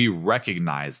we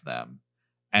recognize them.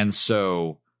 And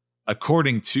so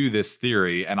according to this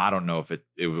theory, and I don't know if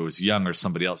it was Jung or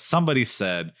somebody else, somebody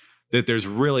said that there's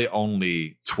really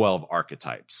only 12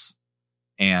 archetypes.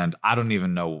 And I don't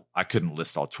even know, I couldn't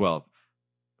list all 12.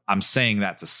 I'm saying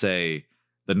that to say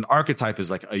that an archetype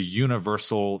is like a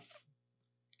universal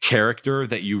character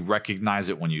that you recognize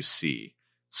it when you see.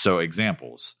 So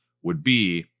examples would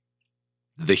be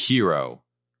the hero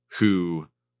who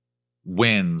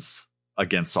wins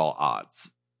against all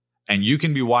odds. And you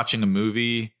can be watching a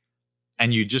movie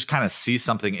and you just kind of see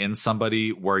something in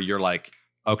somebody where you're like,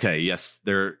 okay, yes,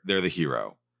 they're the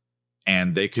hero.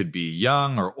 And they could be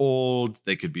young or old.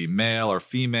 They could be male or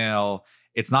female.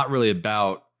 It's not really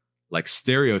about like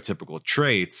stereotypical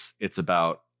traits. It's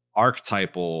about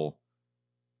archetypal.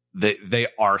 They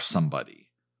are somebody.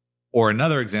 Or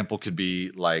another example could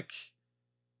be like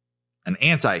an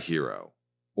anti-hero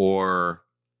or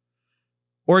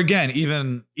again,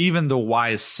 even the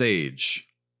wise sage.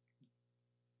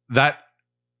 That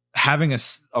having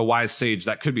a wise sage,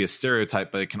 that could be a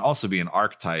stereotype, but it can also be an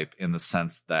archetype in the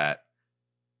sense that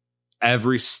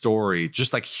every story,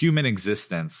 just like human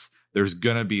existence, there's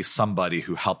going to be somebody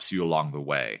who helps you along the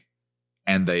way,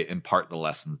 and they impart the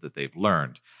lessons that they've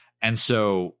learned. And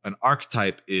so an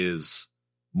archetype is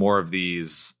more of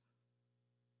these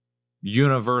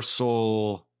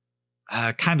universal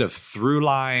kind of through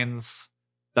lines.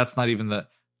 That's not even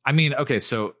okay,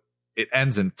 so it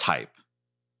ends in type.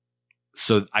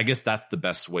 So I guess that's the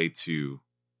best way to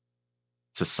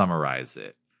summarize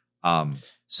it.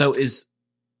 So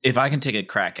if I can take a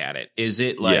crack at it, is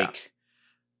it like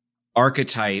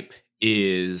archetype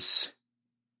is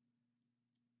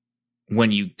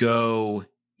when you go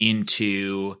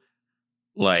into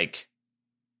like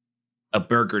a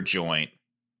burger joint,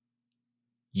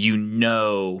 you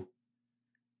know,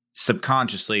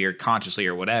 subconsciously or consciously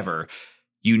or whatever,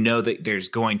 you know that there's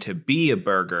going to be a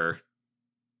burger,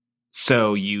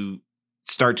 so you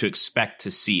start to expect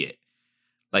to see it.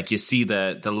 Like you see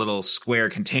the little square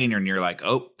container and you're like,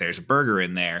 oh, there's a burger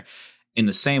in there. In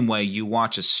the same way, you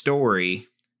watch a story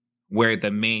where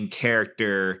the main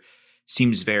character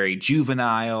seems very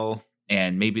juvenile,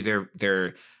 and maybe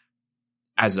they're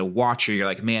as a watcher, you're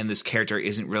like, man, this character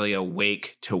isn't really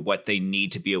awake to what they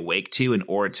need to be awake to in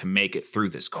order to make it through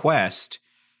this quest.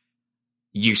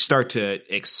 You start to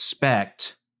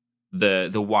expect the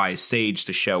wise sage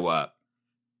to show up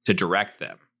to direct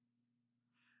them.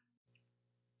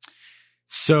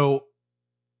 So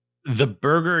the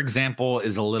burger example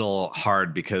is a little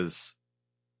hard because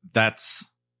I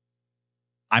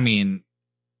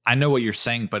know what you're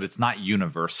saying, but it's not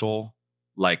universal.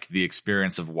 Like the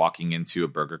experience of walking into a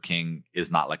Burger King is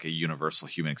not like a universal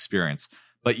human experience.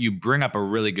 But you bring up a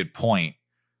really good point,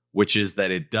 which is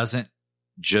that it doesn't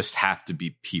just have to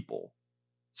be people.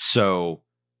 So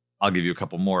I'll give you a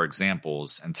couple more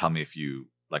examples and tell me if you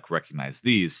like recognize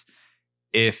these.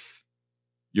 If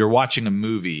you're watching a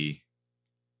movie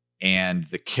and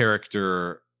the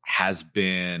character has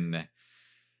been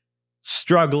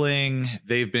struggling,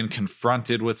 they've been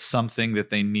confronted with something that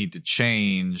they need to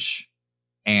change,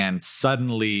 and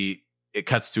suddenly it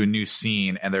cuts to a new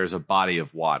scene and there's a body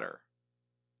of water.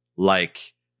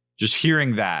 Like, just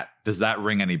hearing that, does that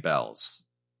ring any bells?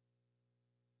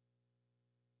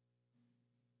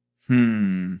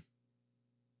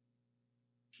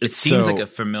 It seems like a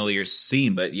familiar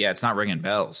scene, but yeah, it's not ringing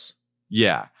bells.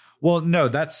 Yeah. Well, no,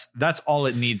 that's all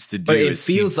it needs to do. But it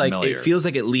feels like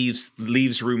it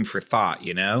leaves room for thought,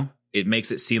 you know? It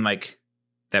makes it seem like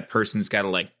that person's got to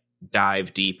like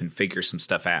dive deep and figure some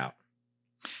stuff out.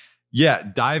 Yeah,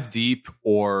 dive deep,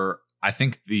 or I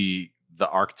think the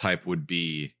archetype would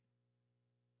be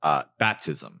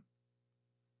baptism.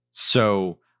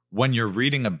 So when you're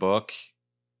reading a book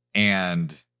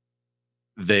and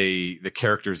the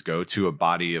characters go to a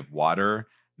body of water,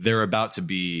 they're about to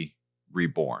be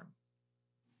reborn.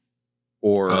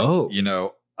 Or,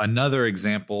 another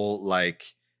example, like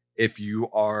if you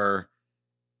are,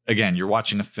 again, you're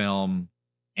watching a film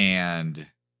and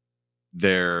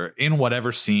they're in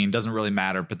whatever scene, doesn't really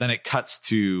matter, but then it cuts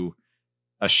to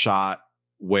a shot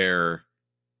where,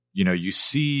 you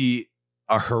see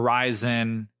a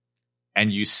horizon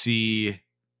and you see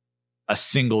a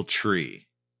single tree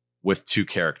with two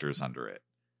characters under it.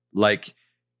 Like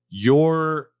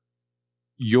your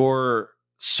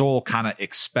soul kind of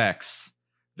expects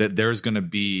that there's going to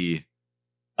be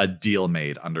a deal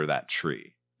made under that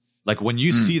tree. Like when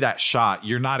you see that shot,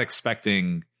 you're not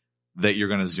expecting that you're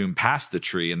going to zoom past the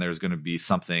tree and there's going to be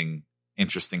something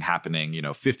interesting happening,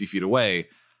 50 feet away.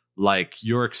 Like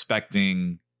you're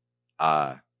expecting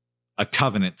a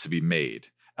covenant to be made.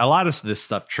 A lot of this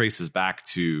stuff traces back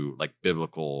to like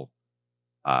biblical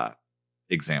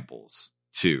examples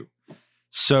too.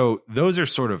 So those are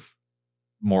sort of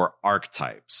more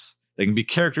archetypes. They can be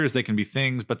characters, they can be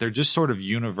things, but they're just sort of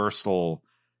universal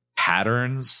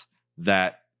patterns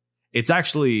that it's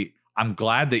actually, I'm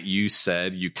glad that you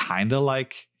said you kind of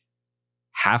like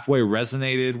halfway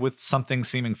resonated with something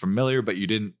seeming familiar, but you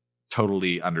didn't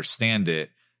totally understand it.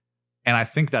 And I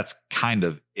think that's kind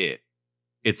of it.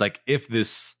 It's like, if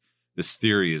this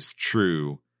theory is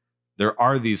true, there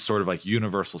are these sort of like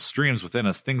universal streams within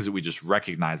us, things that we just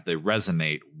recognize, they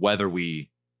resonate, whether we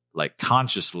like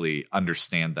consciously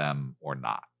understand them or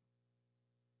not.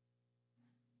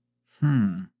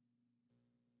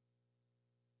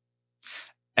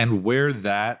 And where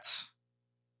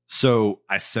so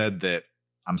I said that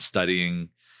I'm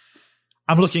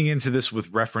looking into this with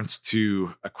reference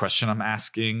to a question I'm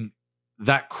asking.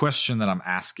 That question that I'm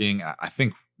asking, I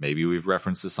think maybe we've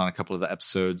referenced this on a couple of the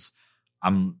episodes.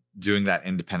 I'm doing that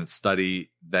independent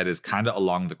study that is kind of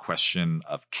along the question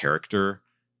of character.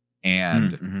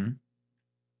 And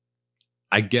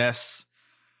I guess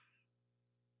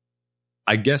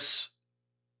I guess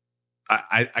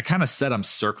I kind of said I'm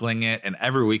circling it, and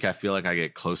every week I feel like I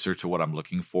get closer to what I'm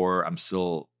looking for. I'm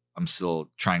still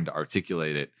trying to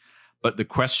articulate it. But the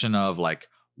question of like,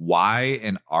 why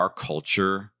in our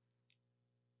culture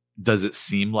does it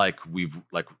seem like we've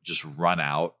like just run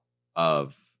out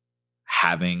of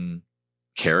having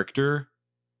character?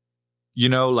 You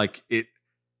know, like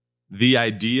the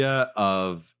idea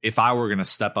of, if I were going to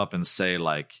step up and say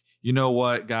like, you know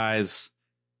what, guys,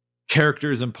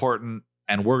 character is important,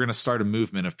 and we're going to start a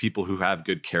movement of people who have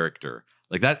good character.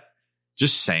 Like that,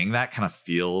 just saying that kind of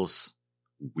feels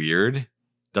weird.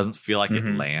 Doesn't feel like it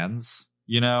lands,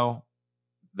 you know?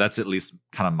 That's at least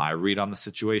kind of my read on the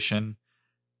situation.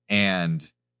 And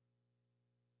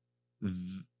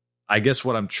I guess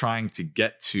what I'm trying to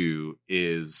get to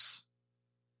is,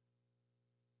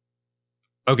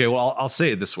 okay, well, I'll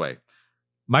say it this way.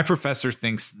 My professor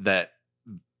thinks that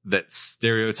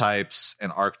stereotypes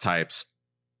and archetypes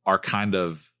are kind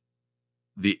of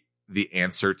the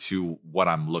answer to what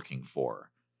I'm looking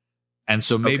for. And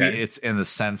so maybe it's in the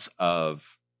sense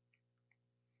of,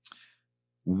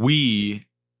 we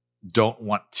don't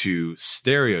want to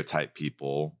stereotype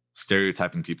people.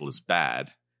 Stereotyping people is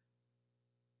bad.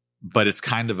 But it's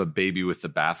kind of a baby with the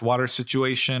bathwater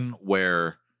situation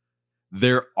where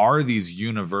there are these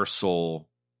universal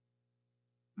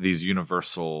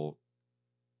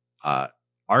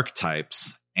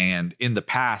archetypes. And in the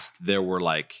past, there were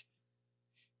like,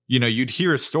 you know, you'd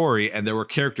hear a story and there were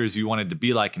characters you wanted to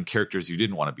be like and characters you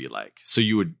didn't want to be like. So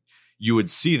you would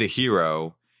see the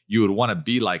hero, you would want to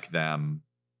be like them,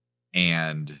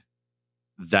 and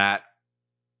that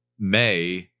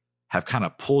may have kind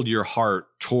of pulled your heart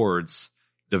towards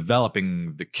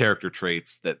developing the character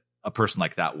traits that a person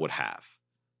like that would have.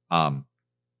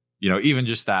 You know, even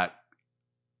just that,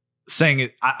 saying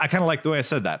it, I kind of like the way I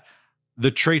said that.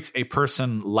 The traits a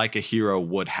person like a hero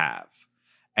would have.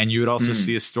 And you would also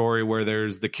see a story where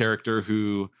there's the character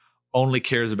who only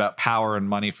cares about power and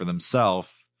money for themselves.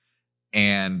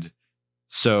 And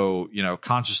so, you know,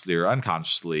 consciously or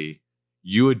unconsciously,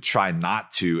 you would try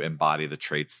not to embody the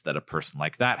traits that a person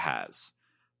like that has.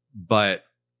 But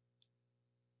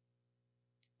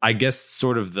I guess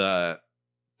sort of the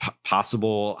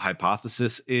possible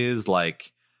hypothesis is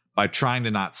like, by trying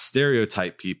to not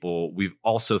stereotype people, we've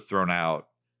also thrown out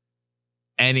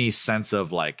any sense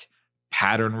of like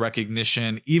pattern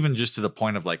recognition, even just to the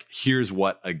point of like, here's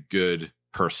what a good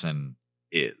person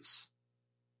is.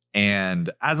 And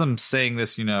as I'm saying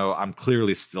this, you know, I'm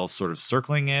clearly still sort of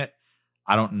circling it.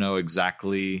 I don't know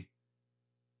exactly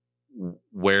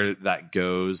where that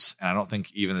goes. And I don't think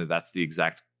even that that's the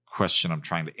exact question I'm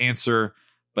trying to answer,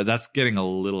 but that's getting a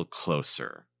little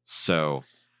closer. So,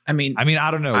 I mean,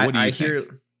 I don't know. What do you think?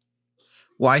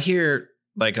 I hear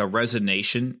like a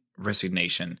resignation.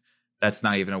 That's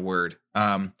not even a word.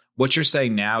 What you're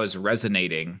saying now is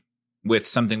resonating with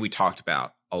something we talked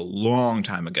about a long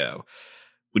time ago,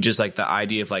 which is like the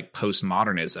idea of like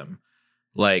postmodernism.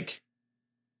 Like,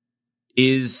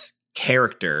 is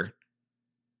character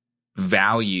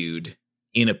valued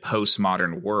in a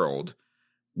postmodern world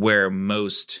where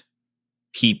most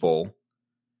people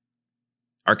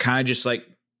are kind of just like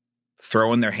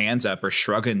throwing their hands up or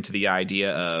shrugging to the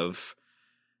idea of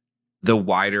the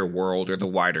wider world or the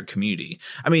wider community?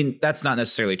 I mean, that's not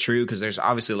necessarily true, because there's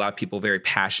obviously a lot of people very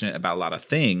passionate about a lot of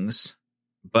things.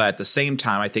 But at the same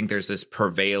time, I think there's this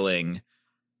prevailing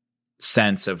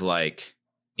sense of like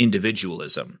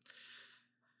individualism.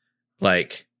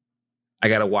 Like, I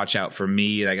got to watch out for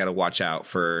me, and I got to watch out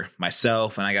for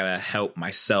myself, and I got to help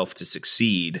myself to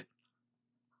succeed,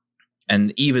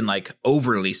 and even like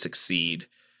overly succeed,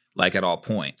 like at all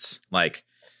points. Like,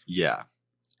 yeah,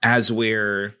 as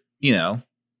we're, you know,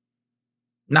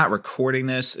 not recording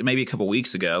this, maybe a couple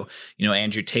weeks ago, you know,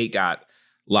 Andrew Tate got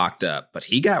locked up, but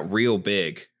he got real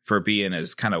big for being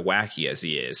as kind of wacky as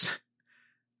he is,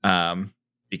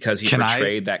 because he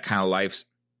portrayed that kind of life.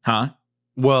 Huh?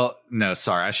 Well, no,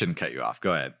 sorry, I shouldn't cut you off.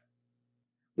 Go ahead.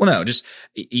 Well, no, just,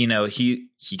 you know, he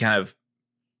kind of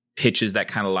pitches that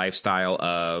kind of lifestyle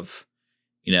of,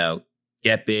 you know,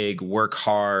 get big, work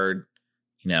hard,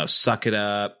 you know, suck it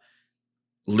up,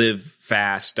 live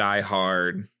fast, die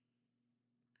hard.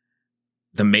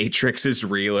 The Matrix is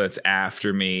real. It's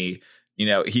after me. You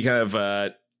know, he kind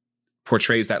of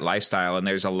portrays that lifestyle, and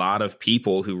there's a lot of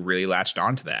people who really latched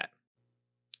onto that.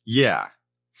 Yeah.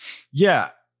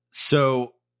 Yeah.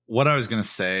 So what I was going to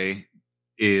say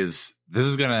is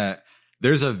there's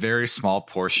a very small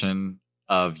portion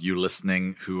of you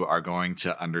listening who are going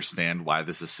to understand why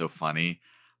this is so funny.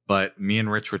 But me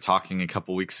and Rich were talking a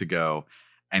couple weeks ago,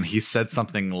 and he said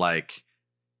something like,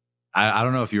 I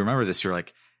don't know if you remember this. You're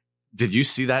like, did you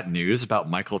see that news about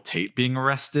Michael Tate being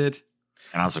arrested?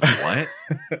 And I was like, what?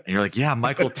 And you're like, yeah,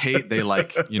 Michael Tate, they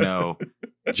like,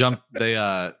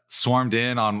 swarmed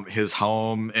in on his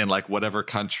home in like whatever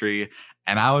country.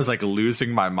 And I was like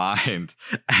losing my mind.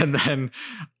 And then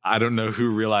I don't know who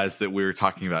realized that we were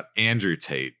talking about Andrew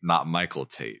Tate, not Michael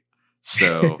Tate.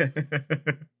 So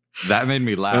that made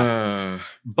me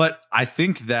laugh. But I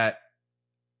think that,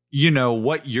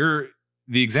 the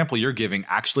example you're giving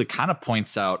actually kind of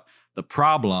points out the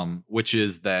problem, which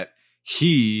is that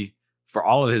he, for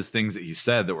all of his things that he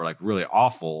said that were like really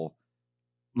awful,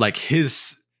 like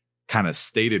his kind of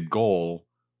stated goal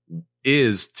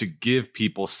is to give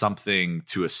people something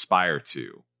to aspire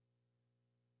to.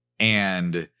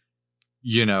 And,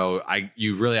 you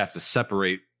really have to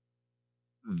separate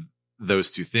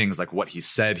those two things, like what he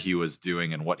said he was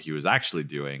doing and what he was actually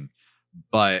doing.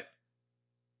 But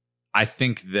I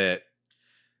think that,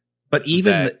 but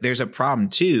even there's a problem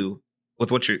too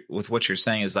with what you're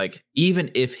saying is like,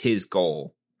 even if his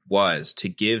goal was to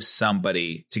give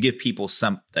people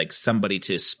somebody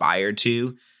to aspire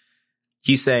to,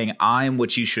 he's saying, I'm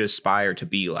what you should aspire to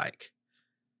be like.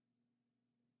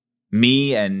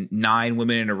 Me and 9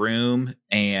 women in a room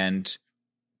and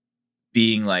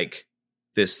being like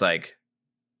this like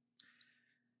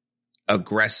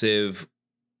aggressive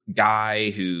guy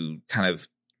who kind of,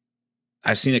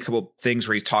 I've seen a couple things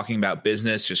where he's talking about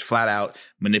business, just flat out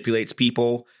manipulates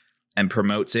people and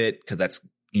promotes it because that's,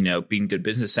 being good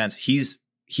business sense. He's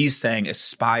saying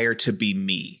aspire to be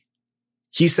me.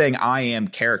 He's saying I am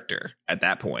character at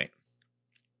that point.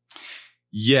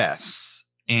 Yes.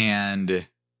 And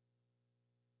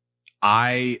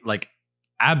I like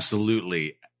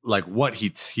absolutely like what he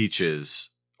teaches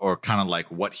or kind of like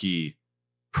what he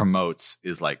promotes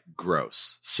is like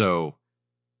gross. So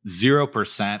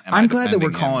 0%. I'm glad that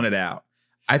we're calling it out.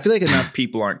 I feel like enough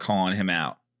people aren't calling him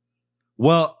out.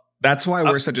 Well, that's why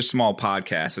we're such a small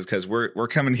podcast, is because we're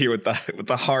coming here with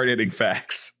the hard hitting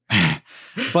facts.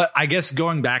 But I guess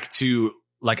going back to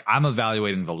like, I'm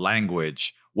evaluating the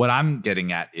language. What I'm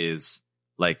getting at is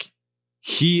like,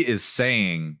 he is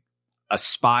saying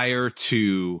aspire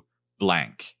to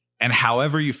blank, and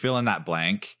however you fill in that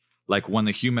blank, like when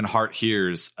the human heart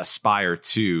hears aspire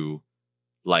to,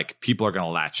 like people are going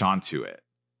to latch onto it.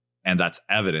 And that's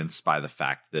evidenced by the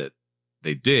fact that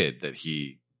that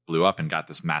he blew up and got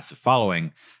this massive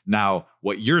following. Now,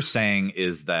 what you're saying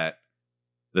is that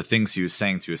the things he was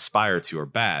saying to aspire to are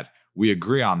bad. We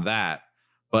agree on that.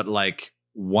 But like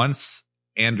once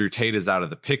Andrew Tate is out of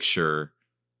the picture,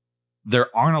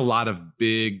 there aren't a lot of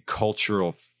big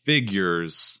cultural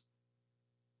figures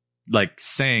like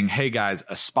saying, hey guys,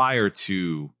 aspire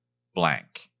to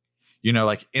blank.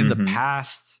 Like in the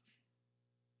past,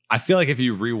 I feel like if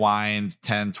you rewind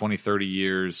 10, 20, 30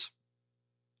 years,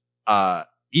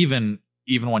 even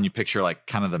when you picture like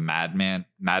kind of the Mad Men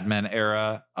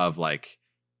era of like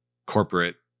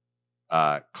corporate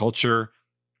culture,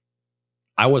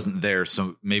 I wasn't there.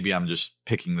 So maybe I'm just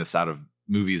picking this out of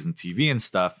movies and TV and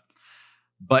stuff.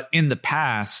 But in the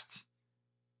past,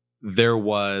 there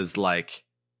was like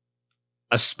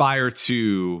aspire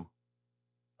to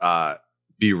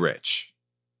be rich,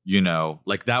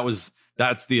 like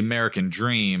that's the American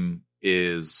dream,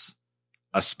 is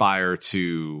aspire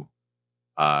to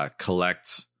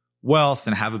collect wealth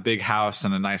and have a big house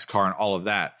and a nice car and all of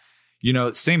that.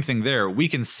 Same thing there. We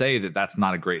can say that that's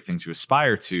not a great thing to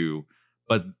aspire to,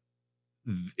 but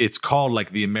it's called like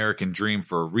the American dream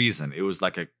for a reason. It was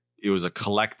a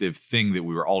collective thing that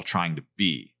we were all trying to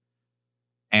be.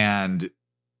 And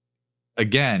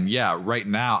again, yeah, right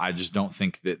now, I just don't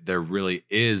think that there really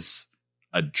is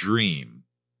a dream.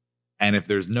 And if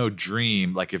there's no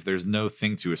dream, like if there's no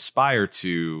thing to aspire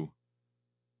to,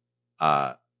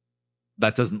 that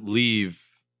doesn't leave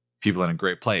people in a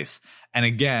great place. And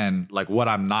again, like what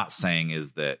I'm not saying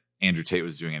is that Andrew Tate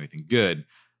was doing anything good,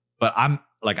 but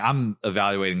I'm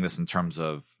evaluating this in terms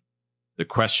of the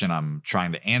question I'm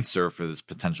trying to answer for this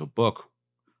potential book.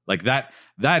 Like that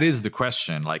is the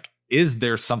question. Like, is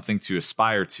there something to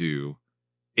aspire to?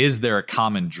 Is there a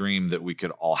common dream that we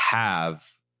could all have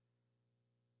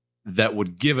that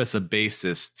would give us a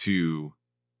basis to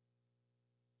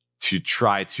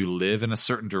try to live in a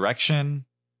certain direction?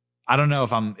 I don't know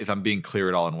if I'm being clear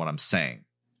at all in what I'm saying.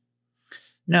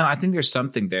 No, I think there's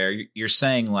something there. You're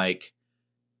saying like,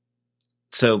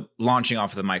 so launching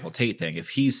off of the Michael Tate thing, if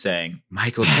he's saying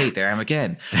Michael Tate, there I am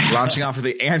again, launching off of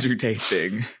the Andrew Tate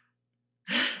thing,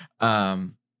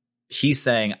 he's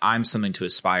saying I'm something to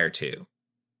aspire to.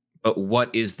 But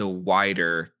what is the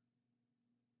wider,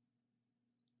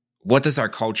 what does our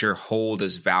culture hold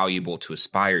as valuable to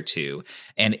aspire to?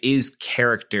 And is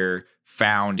character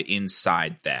found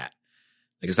inside that.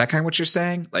 Like, is that kind of what you're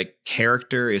saying? Like,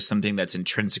 character is something that's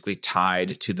intrinsically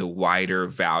tied to the wider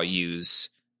values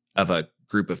of a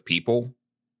group of people?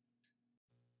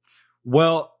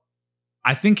 Well,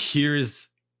 I think here's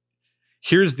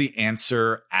the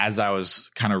answer as I was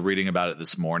kind of reading about it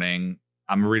this morning.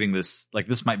 I'm reading this, like,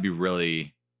 this might be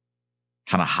really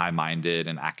kind of high-minded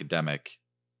and academic,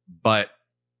 but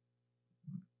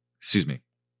excuse me.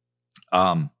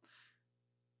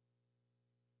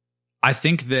 I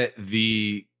think that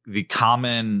the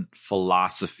common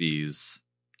philosophies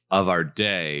of our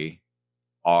day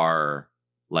are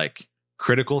like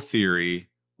critical theory,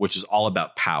 which is all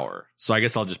about power. So I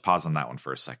guess I'll just pause on that one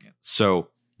for a second. So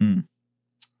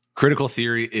critical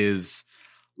theory is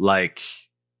like,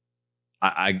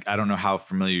 I don't know how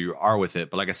familiar you are with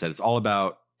it, but like I said, it's all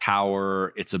about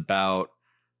power. It's about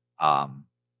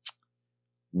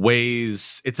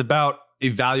ways. It's about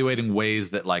evaluating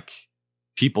ways that like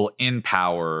people in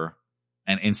power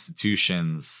and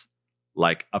institutions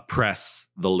like oppress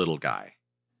the little guy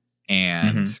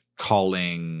and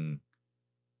calling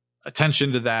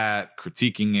attention to that,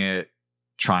 critiquing it,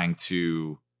 trying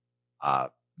to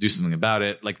do something about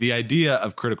it. Like, the idea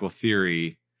of critical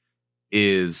theory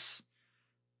is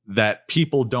that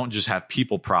people don't just have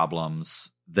people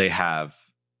problems, they have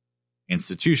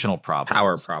institutional problems,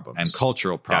 power problems, and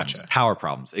cultural problems. Gotcha. Power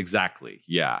problems, exactly.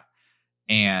 Yeah.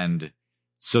 And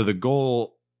so the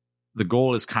goal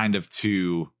is kind of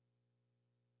to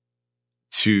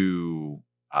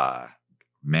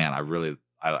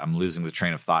I'm losing the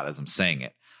train of thought as I'm saying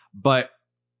it. But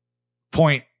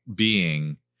point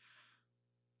being,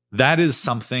 that is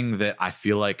something that I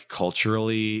feel like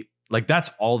culturally, like,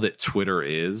 that's all that Twitter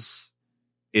is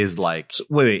like. So,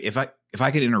 wait, if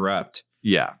I could interrupt.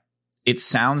 Yeah. It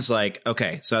sounds like,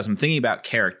 okay, so as I'm thinking about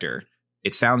character,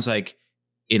 it sounds like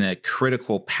in a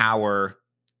critical power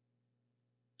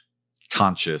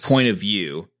conscious point of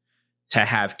view, to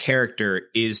have character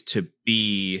is to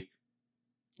be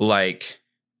like,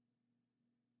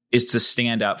 is to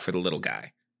stand up for the little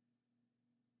guy.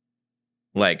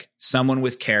 Like, someone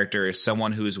with character is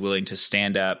someone who is willing to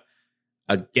stand up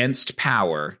against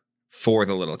power for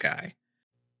the little guy.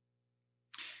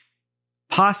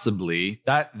 Possibly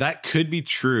that could be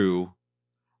true.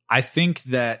 I think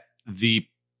that the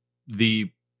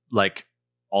like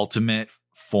ultimate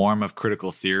form of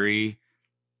critical theory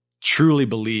truly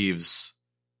believes,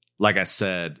 like I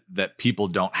said, that people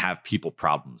don't have people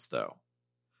problems though.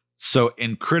 So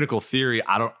in critical theory,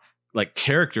 I don't like,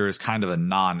 character is kind of a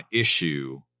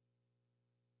non-issue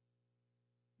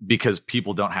because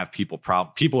people don't have people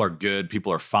problems. People are good.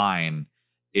 People are fine.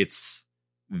 It's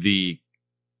the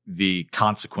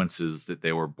consequences that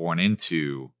they were born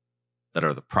into that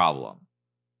are the problem.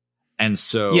 And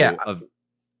so, yeah,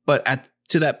 but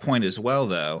to that point as well,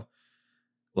 though,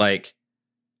 like,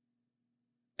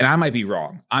 and I might be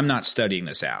wrong, I'm not studying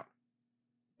this out,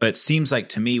 but it seems like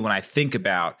to me, when I think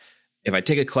about, if I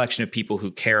take a collection of people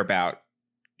who care about,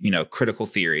 critical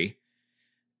theory,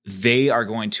 they are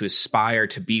going to aspire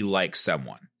to be like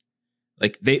someone.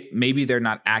 Like, maybe they're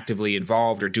not actively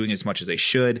involved or doing as much as they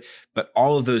should, but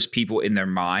all of those people in their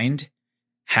mind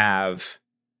have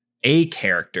a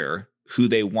character who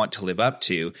they want to live up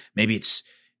to. Maybe it's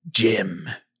Jim.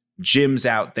 Jim's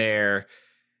out there,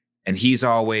 and he's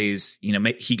always,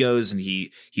 he goes and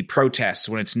he protests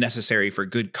when it's necessary for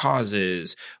good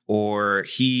causes, or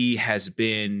he has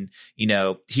been,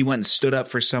 he went and stood up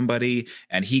for somebody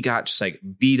and he got just like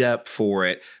beat up for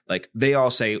it. Like, they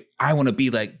all say, I want to be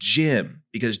like Jim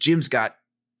because Jim's got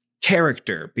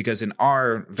character, because in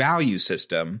our value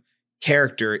system,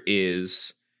 character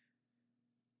is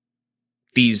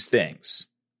these things.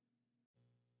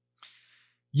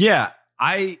 Yeah,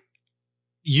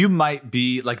 you might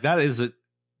be like,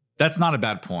 that's not a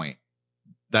bad point.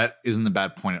 That isn't a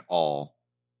bad point at all.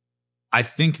 I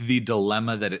think the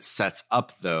dilemma that it sets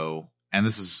up, though, and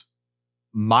this is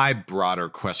my broader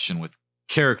question with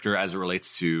character as it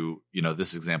relates to,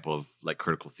 this example of like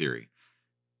critical theory.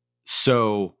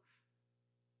 So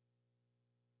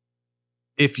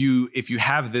if you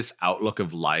have this outlook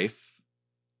of life,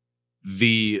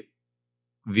 the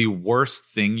worst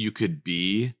thing you could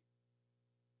be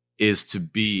is to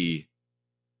be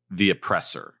the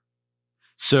oppressor.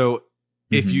 So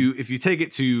if you take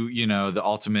it to, the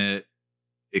ultimate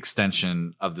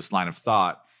extension of this line of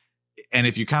thought, and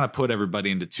if you kind of put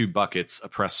everybody into two buckets,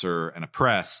 oppressor and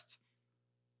oppressed,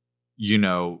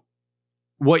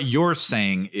 what you're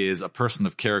saying is a person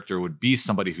of character would be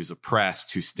somebody who's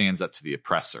oppressed, who stands up to the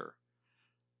oppressor.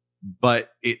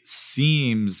 But it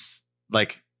seems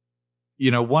like,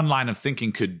 one line of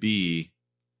thinking could be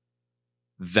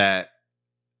that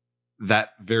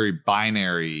that very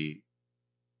binary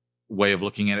way of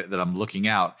looking at it that I'm looking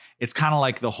out, it's kind of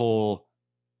like the whole,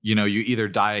 you know, you either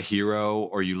die a hero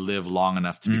or you live long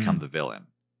enough to become the villain.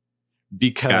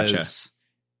 Because,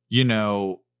 you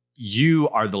know, you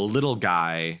are the little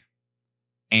guy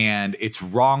and it's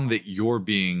wrong that you're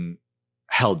being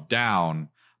held down.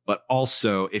 But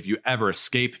also, if you ever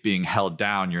escape being held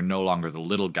down, you're no longer the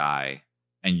little guy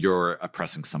and you're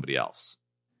oppressing somebody else.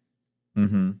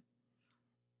 Mm-hmm.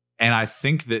 And I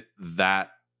think that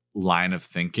that line of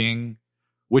thinking,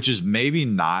 which is maybe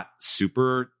not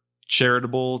super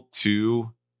charitable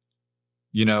to,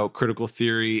 you know, critical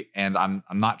theory, and I'm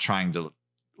not trying to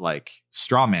like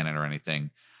straw man it or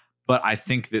anything, but I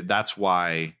think that that's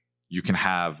why you can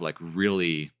have like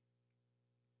really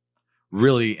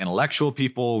intellectual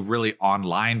people, really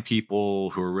online people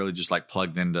who are really just like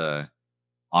plugged into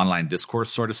online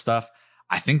discourse sort of stuff.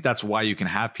 I think that's why you can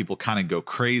have people kind of go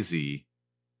crazy,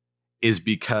 is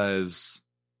because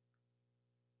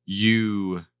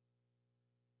you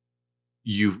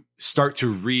start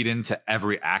to read into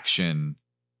every action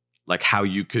like how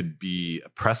you could be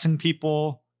oppressing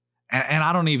people. And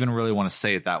I don't even really want to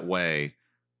say it that way.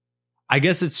 I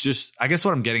guess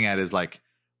what I'm getting at is like,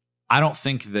 I don't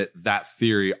think that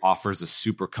theory offers a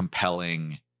super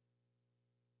compelling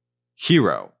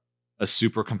hero, a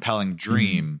super compelling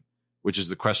dream, which is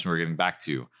the question we're getting back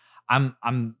to. I'm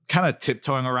kind of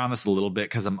tiptoeing around this a little bit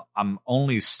because I'm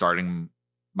only starting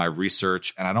my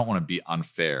research and I don't want to be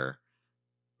unfair.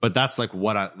 But that's like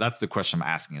that's the question I'm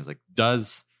asking, is like,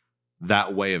 does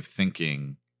that way of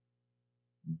thinking,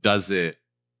 does it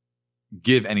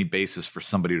give any basis for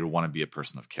somebody to want to be a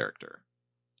person of character?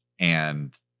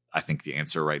 And I think the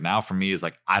answer right now for me is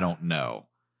like, I don't know.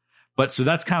 But so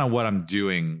that's kind of what I'm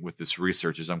doing with this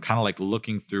research, is I'm kind of like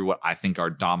looking through what I think are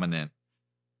dominant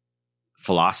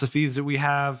philosophies that we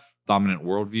have, dominant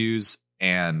worldviews,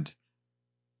 and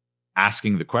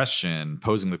posing the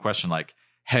question like,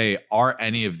 hey, are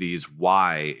any of these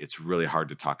why it's really hard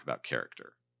to talk about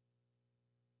character?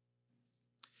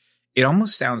 It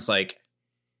almost sounds like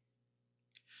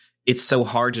it's so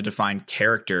hard to define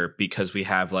character because we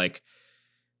have like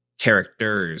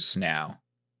characters now.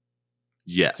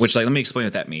 Yes. Which, like, let me explain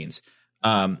what that means.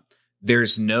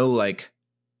 There's no like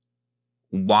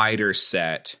wider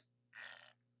set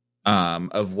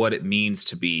of what it means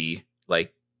to be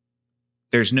like,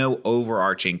 there's no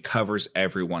overarching covers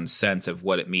everyone's sense of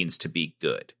what it means to be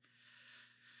good.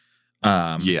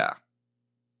 Yeah.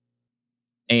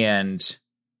 And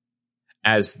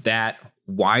as that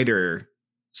wider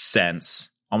sense,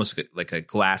 almost like a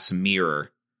glass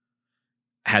mirror,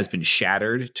 has been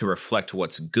shattered to reflect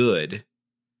what's good,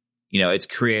 you know, it's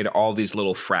created all these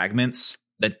little fragments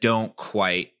that don't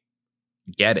quite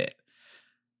get it,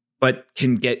 but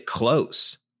can get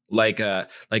close. Like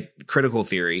critical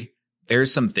theory,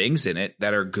 there's some things in it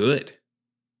that are good,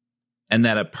 and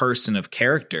that a person of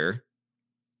character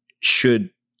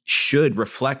should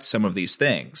reflect some of these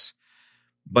things,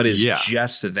 but is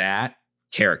just that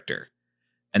character.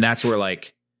 And that's where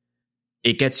like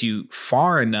it gets you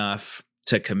far enough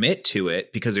to commit to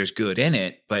it because there's good in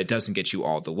it, but it doesn't get you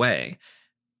all the way.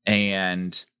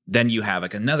 And then you have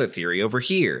like another theory over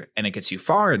here, and it gets you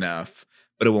far enough,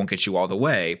 but it won't get you all the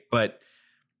way. But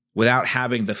without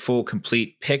having the full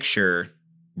complete picture,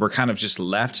 we're kind of just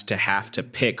left to have to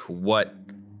pick what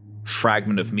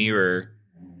fragment of mirror.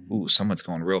 Ooh, someone's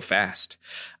going real fast.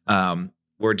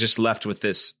 We're just left with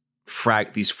these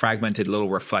fragmented little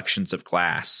reflections of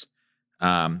glass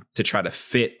to try to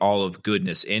fit all of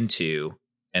goodness into.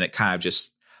 And it kind of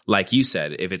just, like you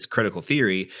said, if it's critical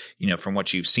theory, you know, from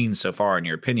what you've seen so far in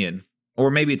your opinion, or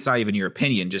maybe it's not even your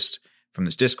opinion, just from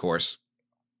this discourse,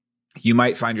 you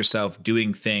might find yourself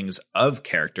doing things of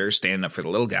character, standing up for the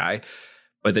little guy,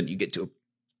 but then you get to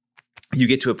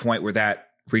a point where that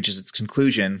reaches its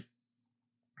conclusion,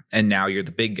 and now you're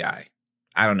the big guy.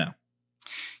 I don't know.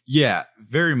 Yeah,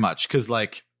 very much. Because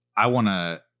like, I want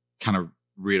to kind of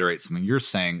reiterate something you're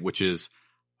saying, which is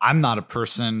I'm not a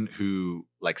person who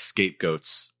like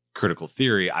scapegoats critical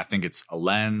theory. I think it's a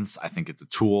lens. I think it's a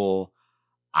tool.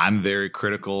 I'm very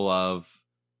critical of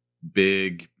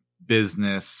big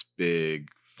business, big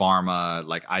pharma.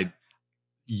 Like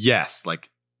like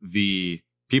the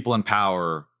people in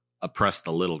power oppress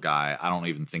the little guy. I don't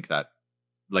even think that,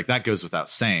 like, that goes without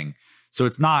saying. So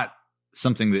it's not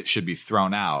something that should be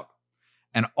thrown out.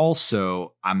 And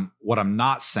also, what I'm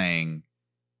not saying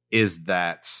is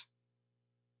that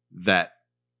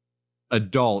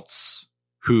adults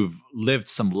who've lived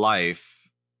some life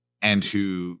and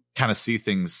who kind of see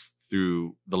things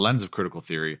through the lens of critical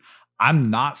theory, I'm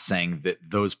not saying that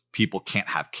those people can't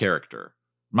have character.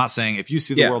 I'm not saying if you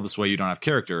see the world this way, you don't have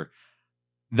character.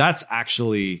 That's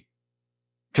actually,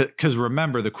 because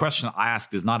remember, the question I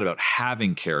asked is not about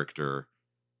having character.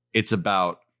 It's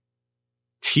about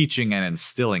teaching and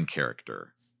instilling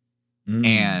character.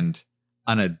 And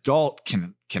an adult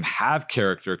can have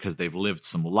character because they've lived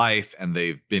some life and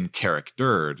they've been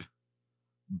charactered.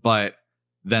 But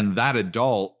then that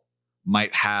adult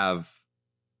might have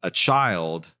a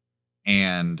child.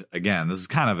 And again, this is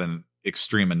kind of an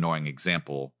extreme, annoying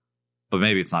example, but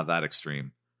maybe it's not that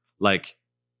extreme. Like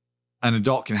an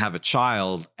adult can have a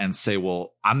child and say,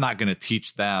 well, I'm not going to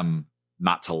teach them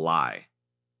not to lie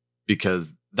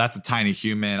because that's a tiny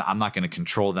human. I'm not going to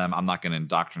control them. I'm not going to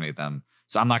indoctrinate them.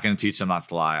 So I'm not going to teach them not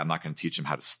to lie. I'm not going to teach them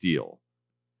how to steal.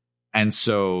 And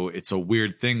so it's a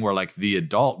weird thing where like the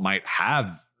adult might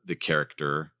have the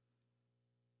character,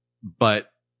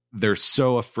 but they're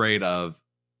so afraid of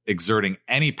exerting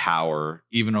any power,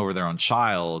 even over their own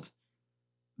child,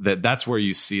 that's where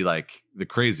you see like the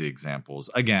crazy examples.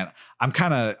 Again, I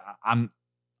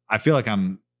feel like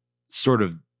I'm sort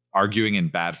of arguing in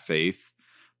bad faith,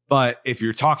 but if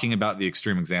you're talking about the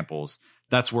extreme examples,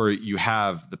 that's where you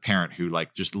have the parent who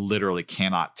like just literally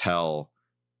cannot tell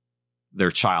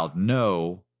their child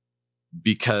no,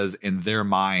 because in their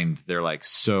mind, they're like,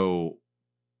 so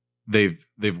they've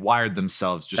wired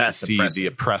themselves just to see the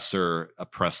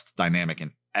oppressed dynamic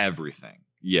in everything.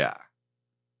 Yeah.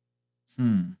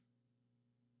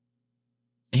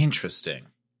 Interesting.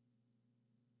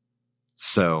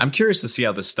 So I'm curious to see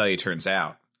how this study turns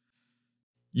out.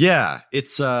 Yeah,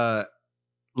 it's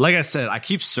like I said, I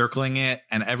keep circling it,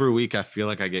 and every week I feel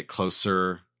like I get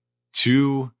closer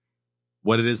to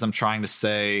what it is I'm trying to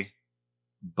say,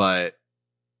 but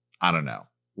I don't know.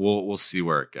 We'll see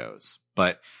where it goes.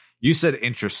 But you said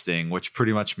interesting, which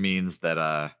pretty much means that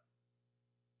I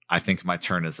think my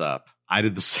turn is up. I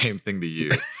did the same thing to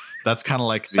you. That's kind of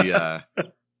like the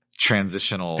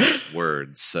transitional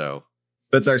word. So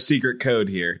that's our secret code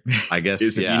here. I guess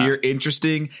if you hear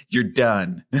interesting, you're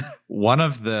done. One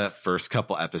of the first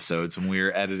couple episodes when we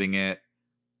were editing it,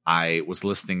 I was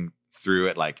listening through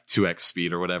at like 2x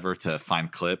speed or whatever to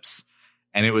find clips.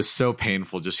 And it was so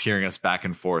painful just hearing us back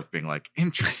and forth being like,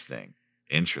 interesting.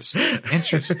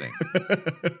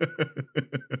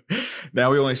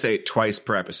 Now we only say it twice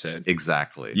per episode.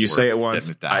 Exactly. You say it once,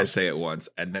 I say it once,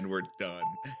 and then we're done.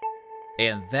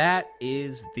 And that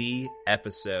is the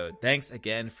episode. Thanks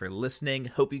again for listening.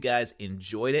 Hope you guys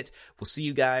enjoyed it. We'll see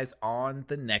you guys on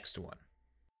the next one.